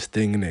does this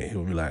thing,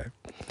 innit?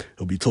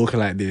 He'll be talking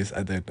like this,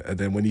 and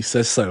then when he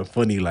says something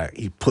funny, like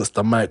he puts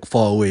the mic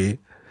far away.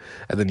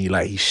 And then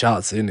he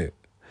shouts in it.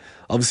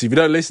 Obviously, if you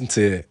don't listen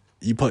to it,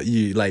 you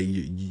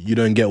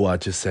don't get what I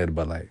just said.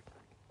 But like,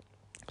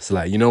 so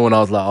like, you know when I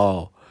was like,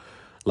 oh,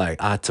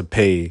 like I had to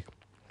pay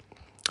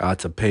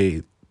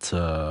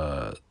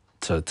to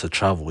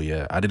travel.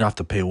 Yeah, I didn't have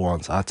to pay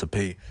once. I had to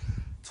pay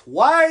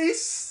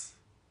twice.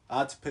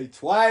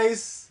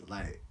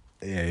 Like,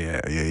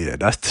 yeah.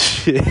 That's the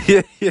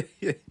shit.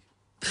 Yeah.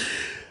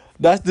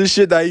 That's the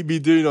shit that he be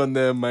doing on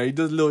there, man. He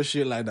does little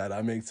shit like that.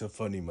 That makes it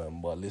funny,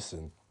 man. But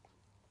listen.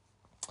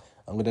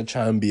 I'm gonna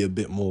try and be a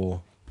bit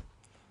more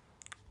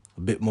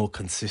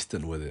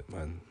consistent with it,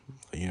 man.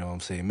 You know what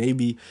I'm saying?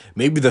 Maybe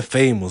the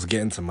fame was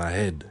getting to my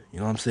head. You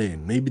know what I'm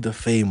saying? Maybe the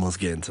fame was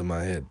getting to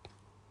my head.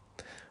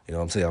 You know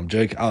what I'm saying? I'm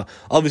joking.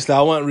 Obviously,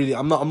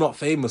 I'm not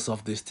famous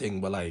off this thing,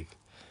 but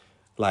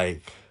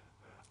like,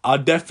 I'll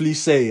definitely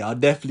say,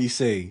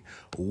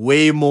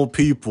 way more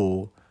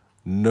people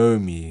know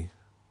me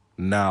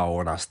now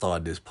when I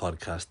started this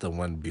podcast than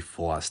when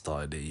before I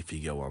started it. If you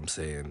get what I'm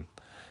saying,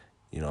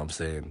 you know what I'm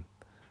saying.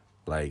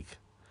 Like,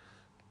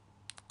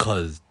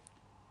 cause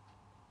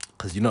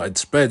you know it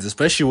spreads,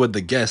 especially with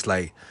the guests.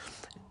 Like,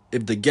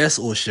 if the guests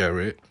all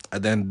share it,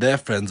 and then their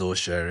friends all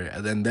share it,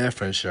 and then their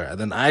friends share it, and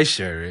then I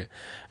share it,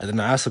 and then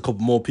I ask a couple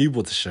more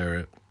people to share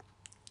it.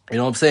 You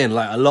know what I'm saying?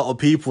 Like, a lot of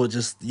people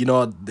just, you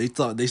know, they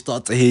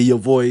start to hear your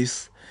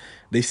voice,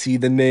 they see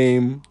the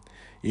name.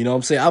 You know what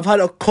I'm saying?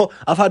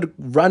 I've had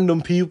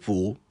random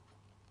people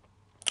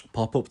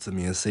pop up to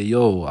me and say,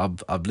 "Yo,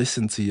 I've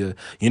listened to you."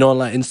 You know, on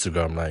like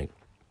Instagram, like.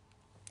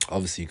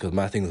 Obviously, because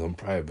my thing's on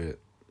private.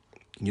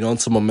 You know, when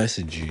someone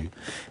message you,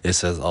 it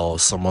says, "Oh,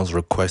 someone's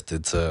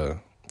requested to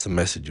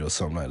message you" or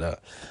something like that.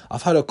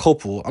 I've had a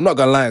couple. I'm not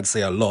gonna lie and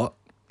say a lot.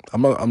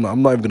 I'm not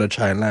even gonna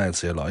try and lie and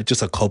say a lot. It's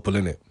just a couple,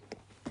 innit?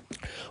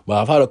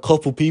 But I've had a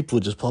couple people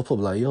just pop up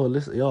like, "Yo,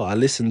 listen, I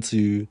listened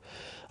to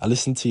I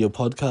listened to your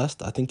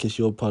podcast. I think it's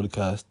your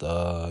podcast.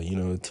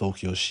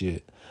 Talk your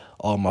shit.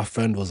 Oh, my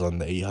friend was on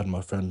there. You had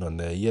my friend on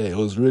there. Yeah, it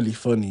was really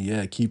funny.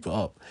 Yeah, keep it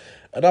up.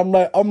 And I'm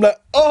like,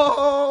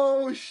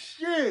 oh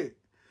shit.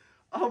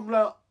 I'm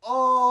like,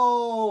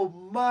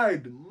 oh,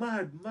 mad.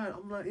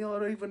 I'm like, yo, I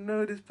don't even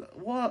know this.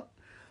 What?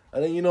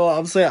 And then, you know what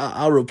I'm saying?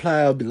 I'll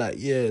reply. I'll be like,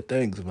 yeah,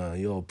 thanks, man.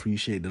 Yo,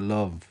 appreciate the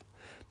love.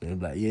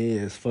 And they're like,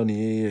 yeah, it's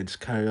funny. Yeah, just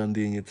carry on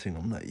doing your thing.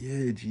 I'm like,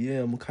 yeah,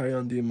 I'm going to carry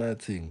on doing my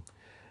thing.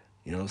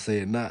 You know what I'm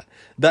saying?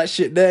 That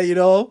shit there, you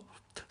know,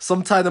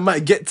 sometimes it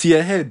might get to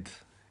your head.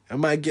 I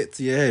haven't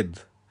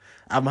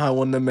had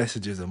one of the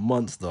messages in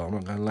months, though. I'm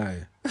not going to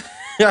lie.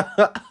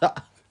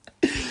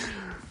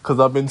 Because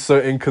I've been so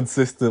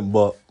inconsistent,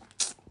 but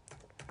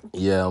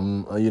yeah,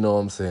 you know what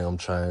I'm saying? I'm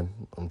trying.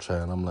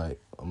 I'm like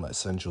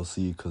Central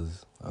C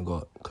because I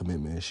got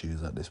commitment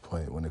issues at this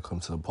point when it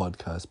comes to the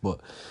podcast.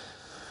 But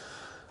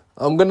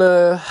I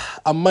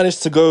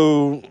managed to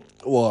go,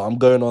 I'm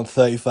going on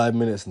 35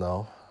 minutes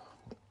now,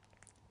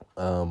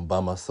 by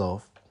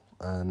myself.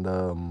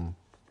 And,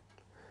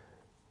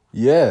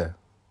 yeah,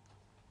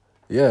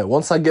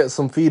 once I get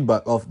some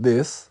feedback off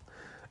this,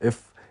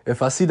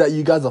 if I see that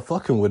you guys are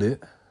fucking with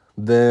it,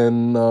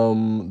 then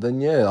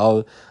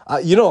yeah,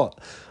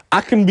 I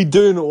can be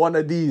doing one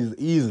of these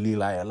easily,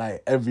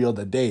 like every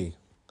other day,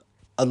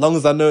 as long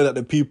as I know that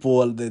the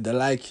people they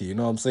like it. You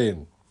know what I'm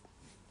saying?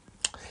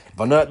 If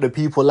I know that the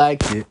people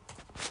like it,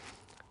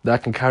 then I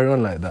can carry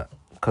on like that.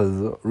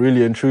 Because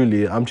really and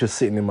truly, I'm just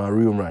sitting in my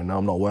room right now.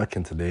 I'm not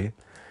working today,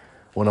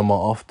 one of my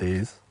off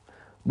days,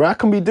 but I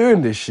can be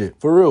doing this shit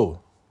for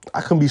real.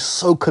 I can be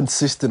so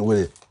consistent with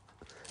it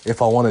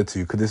if I wanted to,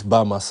 because it's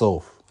by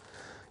myself.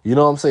 You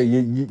know what I'm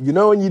saying? You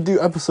know when you do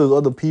episodes with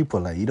other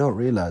people, like, you don't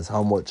realize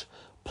how much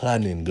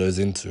planning goes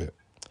into it.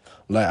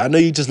 Like, I know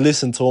you just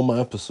listen to all my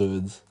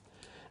episodes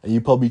and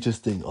you probably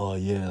just think, oh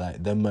yeah,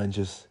 like them man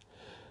just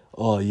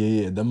all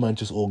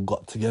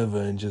got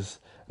together and just...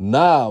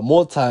 Nah,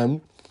 more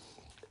time,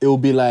 it will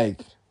be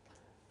like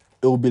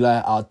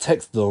I'll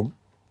text them.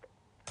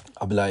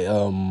 I'll be like,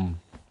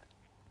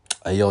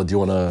 hey, yo, do you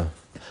want to...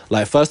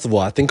 Like, first of all,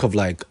 I think of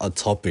like a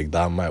topic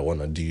that I might want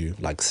to do,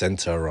 like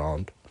center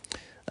around.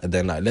 And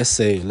then, like, let's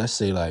say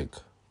like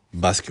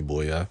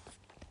basketball, yeah?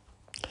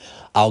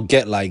 I'll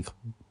get like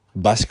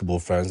basketball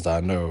friends that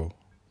I know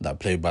that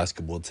play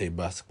basketball, take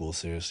basketball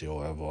seriously or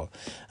whatever.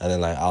 And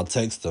then, like, I'll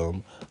text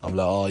them. I'm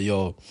like, oh,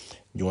 yo,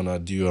 you want to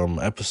do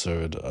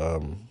episode?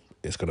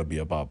 It's going to be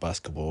about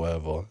basketball,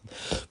 whatever.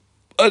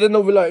 And then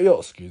they'll be like, yo,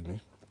 excuse me.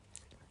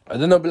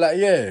 And then they'll be like,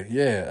 yeah.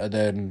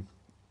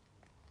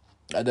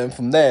 And then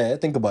from there,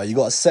 think about it. You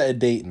got to set a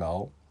date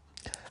now.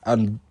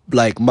 And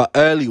like my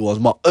early ones,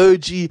 my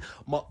OG, I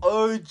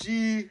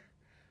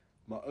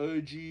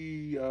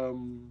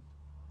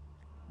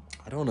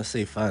don't want to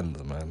say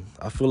fans, man.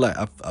 I feel like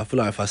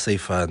if I say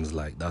fans,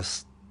 like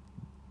that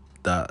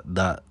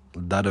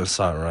don't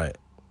sound right.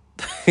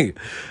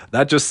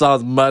 That just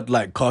sounds mad,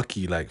 like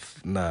cocky. Like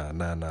nah.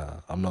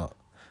 I'm not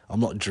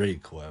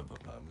Drake or whatever,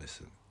 man.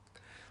 Listen,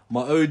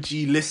 my OG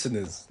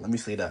listeners. Let me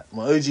say that.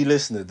 My OG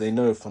listeners, they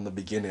know from the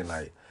beginning.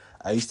 Like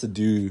I used to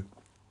do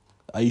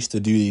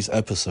these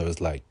episodes,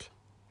 like,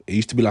 it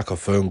used to be like a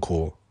phone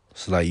call.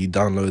 So, like, you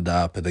download the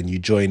app and then you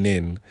join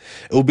in.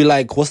 It will be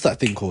like, what's that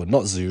thing called?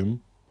 Not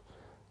Zoom.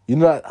 You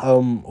know that,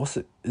 what's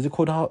it? Is it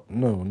called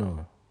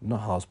No, not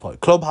House Party.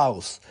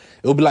 Clubhouse.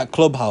 It will be like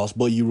Clubhouse,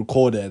 but you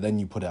record it and then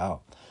you put it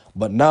out.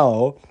 But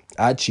now,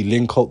 I actually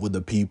link up with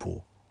the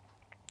people.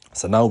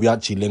 So now we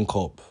actually link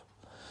up.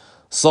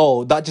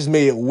 So, that just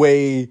made it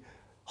way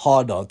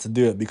harder to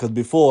do it. Because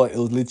before, it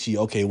was literally,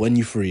 okay, when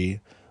you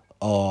free...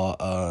 or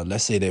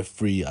let's say they're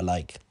free at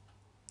like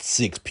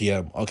 6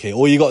 p.m. Okay,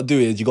 all you got to do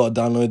is you got to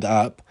download the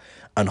app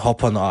and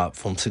hop on the app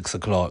from 6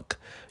 o'clock.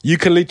 You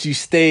can literally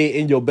stay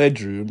in your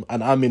bedroom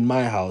and I'm in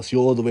my house.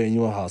 You're all the way in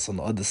your house on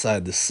the other side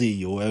of the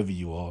sea or wherever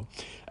you are.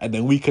 And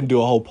then we can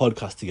do a whole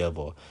podcast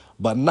together.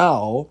 But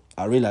now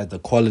I realized the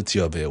quality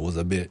of it was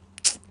a bit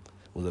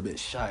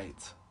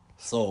shite.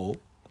 So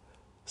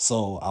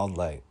I was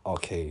like,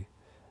 okay,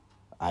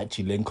 I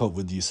actually link up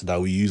with you so that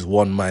we use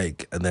one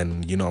mic and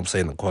then, you know what I'm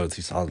saying, the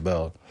quality sounds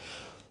better.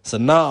 So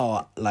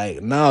now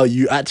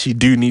you actually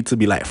do need to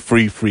be like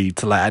free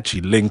to like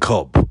actually link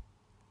up.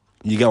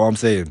 You get what I'm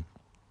saying?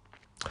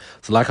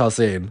 So like I was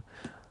saying,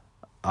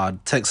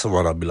 I'd text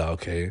someone, I'd be like,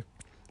 okay,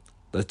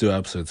 let's do an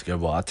episode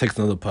together. I'd text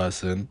another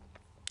person,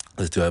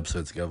 let's do an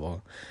episode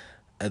together.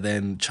 And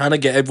then trying to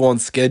get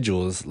everyone's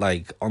schedules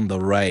like on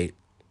the right,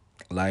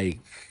 like,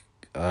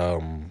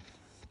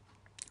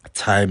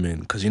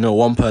 timing, because, you know,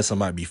 one person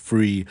might be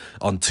free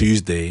on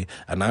Tuesday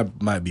and I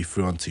might be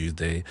free on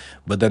Tuesday,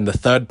 but then the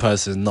third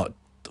person is not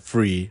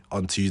free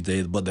on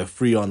Tuesday, but they're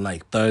free on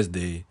like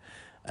Thursday,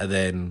 and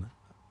then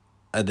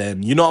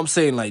you know what I'm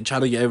saying, like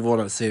trying to get everyone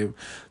at the same.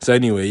 So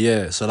anyway,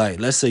 yeah, so like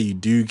let's say you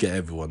do get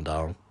everyone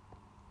down,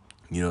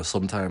 you know,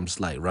 sometimes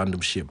like random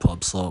shit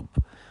pops up,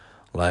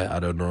 like I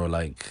don't know,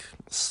 like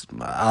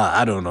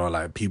I don't know,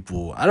 like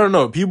people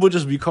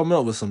just be coming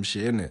up with some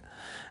shit, innit?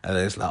 And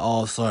then it's like,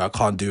 oh, sorry, I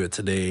can't do it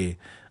today.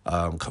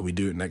 Can we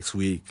do it next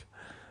week?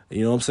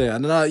 You know what I'm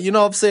saying? And you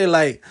know what I'm saying?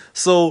 Like,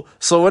 so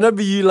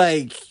whenever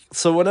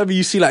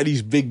you see like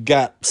these big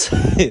gaps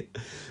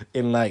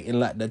in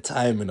the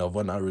timing of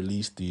when I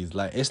release these,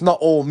 like, it's not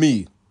all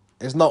me.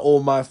 It's not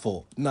all my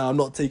fault. No, I'm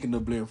not taking the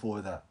blame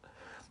for that.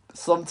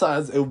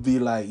 Sometimes it'll be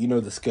like, you know,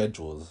 the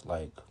schedules,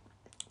 like,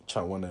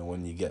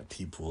 when you get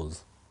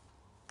people's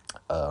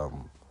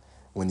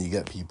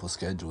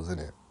schedules,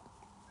 innit?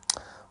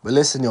 But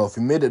listen, yo, if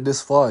you made it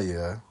this far,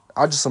 yeah,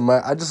 I just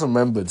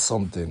remembered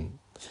something,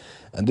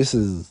 and this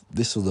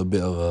was a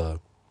bit of an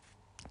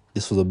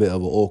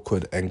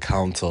awkward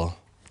encounter,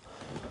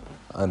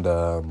 and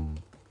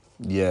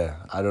yeah,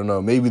 I don't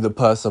know, maybe the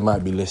person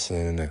might be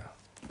listening, innit?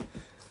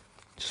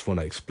 Just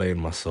want to explain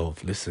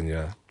myself. Listen,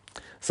 yeah.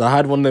 So I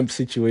had one of them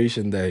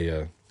situations there,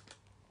 yeah,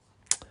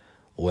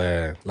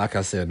 where, like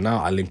I said,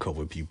 now I link up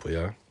with people,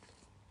 yeah.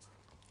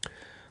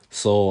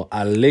 So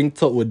I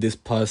linked up with this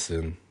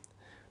person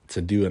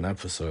to do an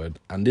episode,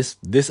 and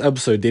this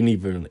episode didn't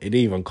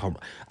even come.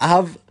 I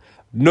have,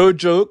 no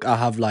joke, I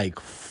have like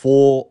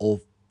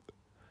 4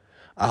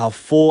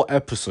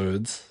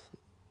 episodes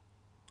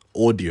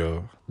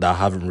audio that I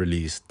haven't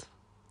released,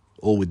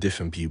 all with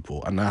different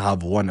people, and I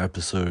have 1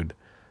 episode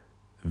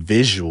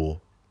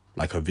visual,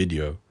 like a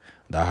video,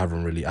 that I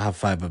haven't really. I have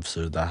 5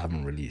 episodes that I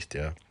haven't released,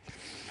 yeah.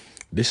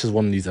 This is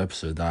one of these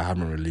episodes that I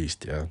haven't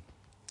released, yeah.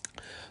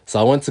 So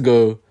I went to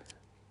go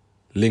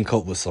link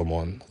up with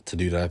someone to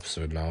do the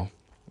episode now.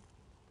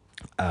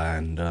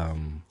 And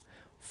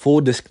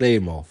full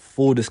disclaimer,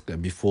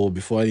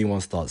 before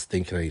anyone starts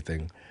thinking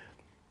anything,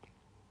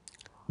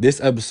 this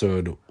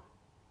episode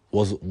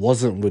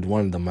wasn't with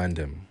one of the man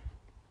them.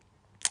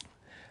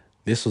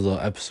 This was an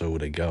episode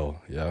with a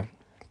girl, yeah.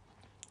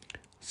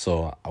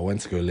 So I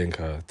went to go link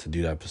her to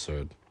do the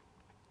episode.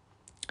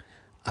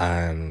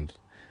 And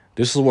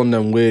this was one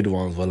of them weird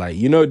ones where, like,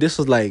 you know, this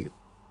is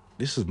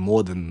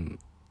more than,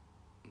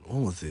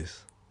 what was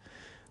this?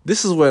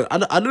 This is when, I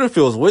don't know if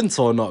it was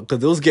winter or not,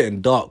 because it was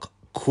getting dark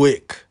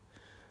quick.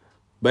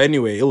 But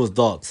anyway, it was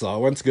dark, so I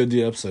went to go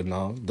do the episode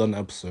now, done the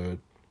episode.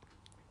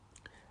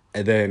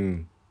 And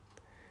then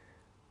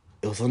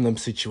it was one of them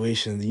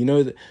situations, you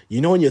know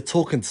when you're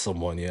talking to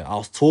someone, yeah? I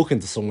was talking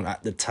to someone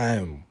at the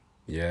time,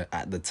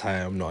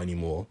 not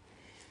anymore.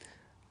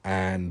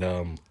 And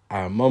I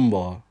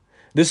remember,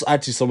 this was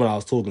actually someone I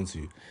was talking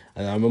to,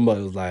 and I remember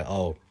it was like,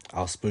 oh,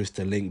 I was supposed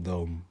to link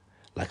them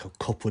like a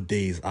couple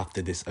days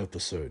after this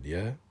episode,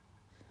 yeah?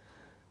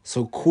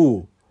 So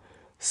cool.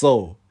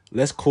 So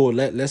let's call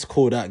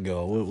that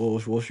girl.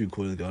 What should we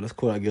call this girl? Let's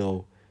call that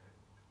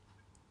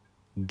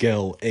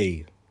girl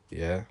A,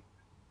 yeah?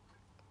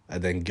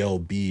 And then girl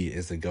B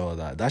is the girl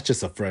that's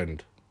just a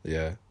friend,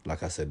 yeah?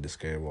 Like I said,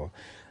 disclaimer.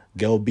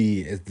 Girl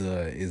B is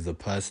the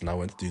person I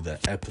went to do the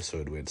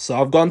episode with.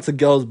 So I've gone to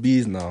girls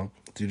B's now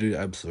to do the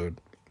episode.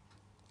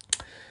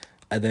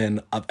 And then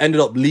I've ended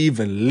up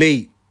leaving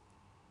late.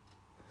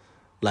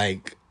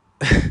 Like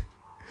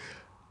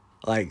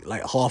like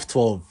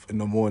 12:30 in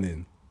the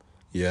morning.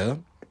 Yeah.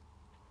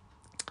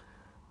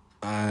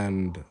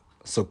 And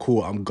so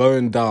cool, I'm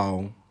going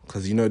down,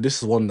 because, you know,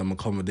 this is one of them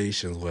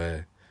accommodations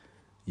where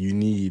you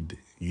need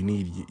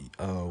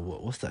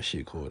what's that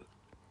shit called?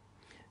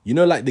 You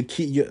know, like the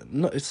key,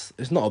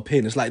 it's not a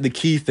pin, it's like the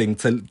key thing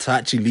to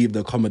actually leave the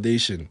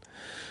accommodation.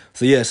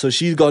 So yeah, so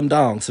she's gone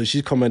down, so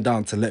she's coming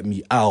down to let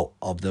me out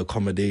of the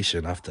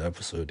accommodation after the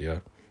episode,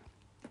 yeah.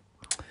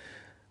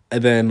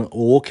 And then we're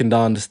walking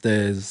down the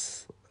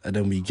stairs, and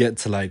then we get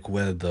to like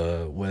where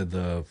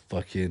the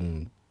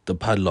fucking the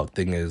padlock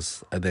thing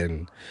is, and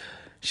then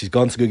she's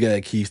gone to go get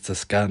her keys to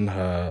scan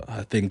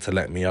her thing to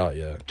let me out,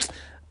 yeah.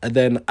 And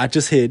then I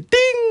just hear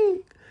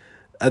ding,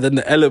 and then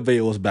the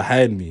elevator was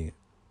behind me,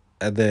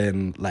 and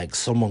then like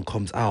someone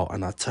comes out,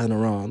 and I turn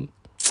around,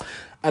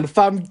 and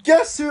fam,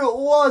 guess who it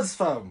was,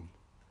 fam?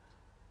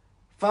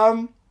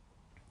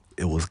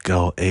 It was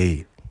girl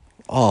A.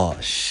 Oh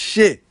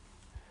shit,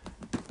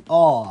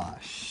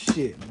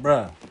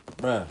 bruh.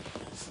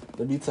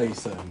 Let me tell you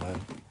something, man.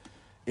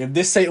 If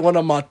this ain't one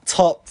of my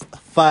top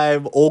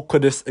 5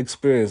 awkwardest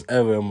experience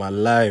ever in my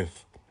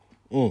life,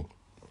 let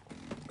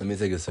me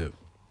take a sip.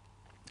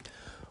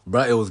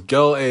 Bruh, it was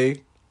girl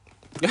A.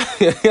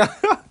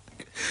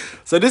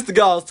 So this the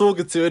guy I was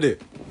talking to, innit?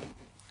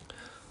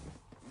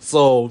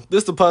 So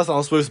this the person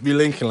I'm supposed to be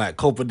linking like a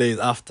couple days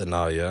after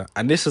now, yeah?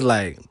 And this is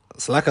like,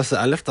 so like I said,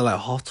 I left at like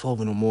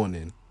 12:30 in the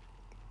morning.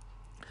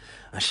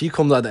 And she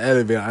comes out the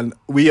elevator, and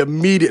we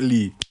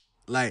immediately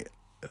like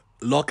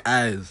lock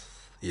eyes,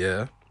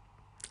 yeah?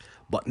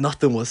 But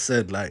nothing was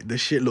said. Like, the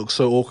shit looked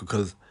so awkward,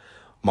 because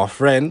my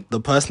friend,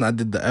 the person I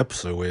did the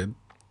episode with,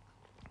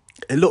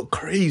 it looked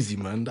crazy,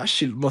 man. That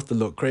shit must have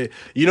looked crazy.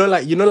 You know,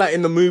 like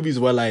in the movies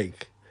where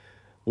like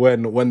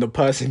when the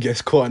person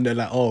gets caught and they're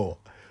like, oh,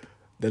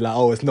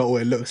 it's not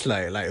what it looks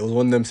like. Like, it was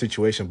one of them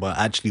situations, but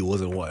actually it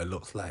wasn't what it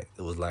looks like.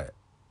 It was like,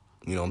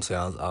 you know what I'm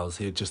saying? I was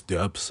here just to do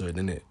the episode,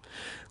 innit?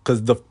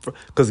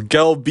 Because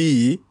girl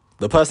B,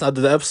 the person I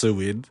did the episode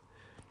with,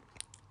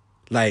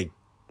 like,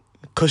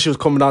 because she was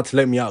coming out to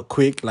let me out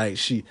quick, like,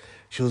 she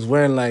was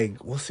wearing,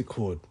 like, what's it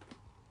called?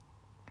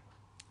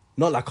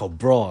 not like a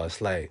bra. It's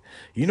like,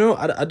 you know,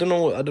 I don't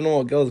know, I don't know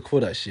what girls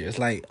call that shit. It's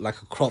like a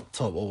crop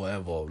top or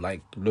whatever,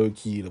 like low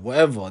key,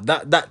 whatever.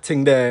 That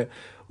thing there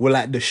with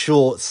like the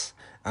shorts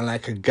and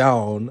like a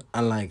gown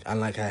and like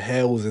her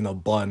hair was in a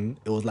bun.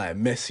 It was like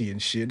messy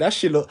and shit. That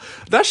shit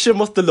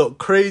must have looked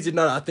crazy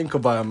now that I think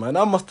about it, man.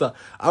 I must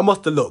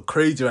have looked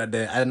crazy right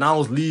there. And I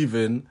was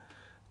leaving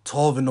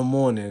 12 in the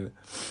morning.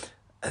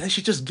 And then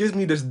she just gives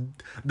me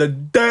the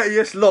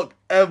dirtiest look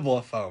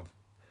ever, fam.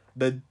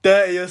 The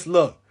dirtiest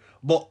look.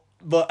 But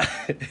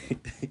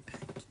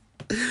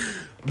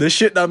the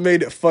shit that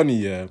made it funny,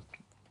 yeah,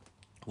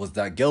 was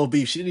that girl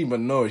beef. She didn't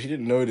even know. She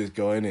didn't know this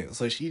girl, innit?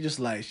 So she just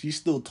like, she's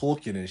still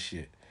talking and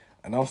shit.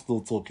 And I'm still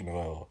talking to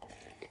her.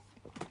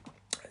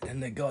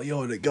 And the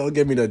girl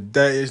gave me the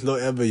dirtiest look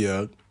ever,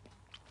 yeah.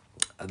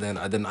 And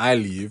then I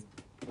leave.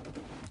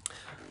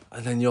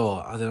 And then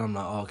I'm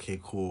like, oh, okay,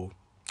 cool.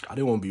 I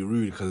didn't want to be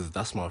rude because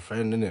that's my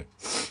friend, innit?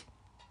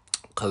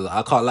 Because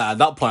I can't lie, at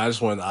that point I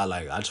just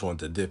wanted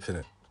to dip,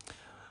 innit?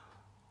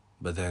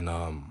 But then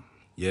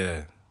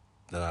then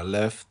I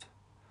left.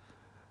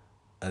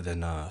 And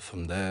then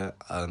from there,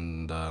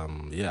 and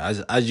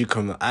as you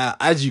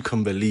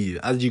can believe,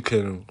 as you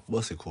can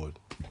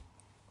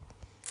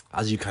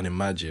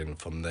imagine,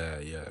 from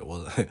there, yeah,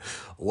 I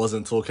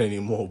wasn't talking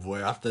anymore, boy.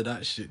 After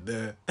that shit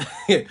there,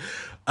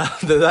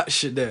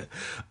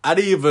 I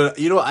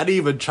didn't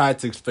even try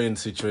to explain the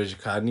situation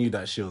because I knew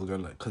that shit was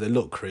gonna, because it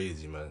looked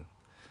crazy, man.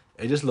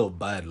 It just looked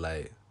bad,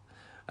 like,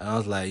 and I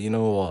was like, you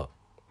know what?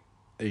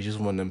 It's just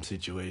one of them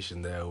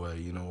situations there where,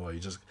 you know what, you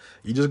just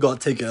gotta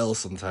take it L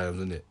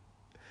sometimes, innit?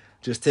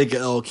 Just take it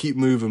L, keep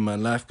moving,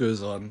 man. Life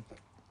goes on.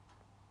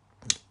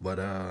 But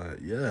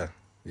yeah.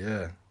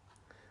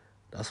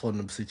 That's one of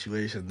them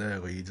situations there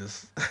where you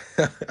just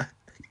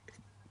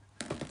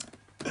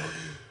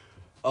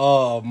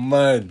oh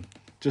man.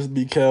 Just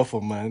be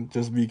careful, man.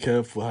 Just be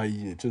careful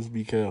just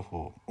be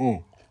careful.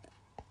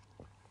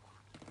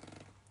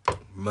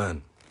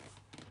 Man.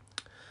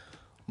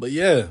 But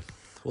yeah,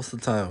 what's the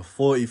time?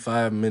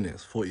 45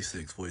 minutes,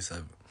 46,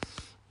 47.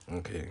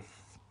 Okay.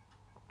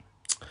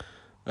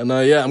 And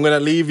I'm going to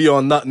leave you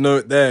on that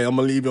note there. I'm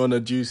going to leave you on a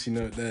juicy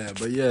note there.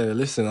 But yeah,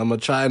 listen, I'm going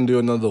to try and do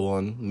another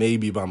one.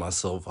 Maybe by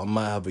myself. I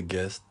might have a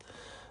guest.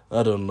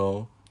 I don't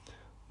know.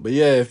 But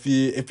yeah, if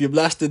you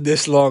blasted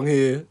this long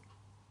here,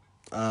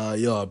 I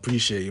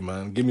appreciate you,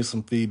 man. Give me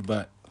some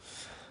feedback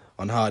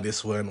on how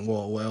this went.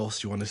 What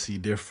else you want to see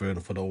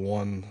different for the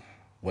one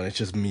when it's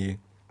just me.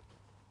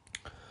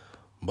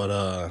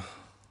 But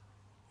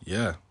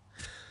yeah.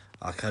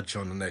 I'll catch you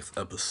on the next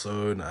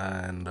episode,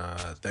 and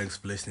thanks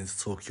for listening to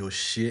Talk Your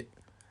Shit.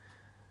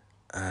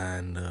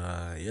 And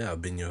I've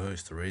been your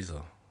host,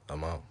 Razor.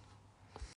 I'm out.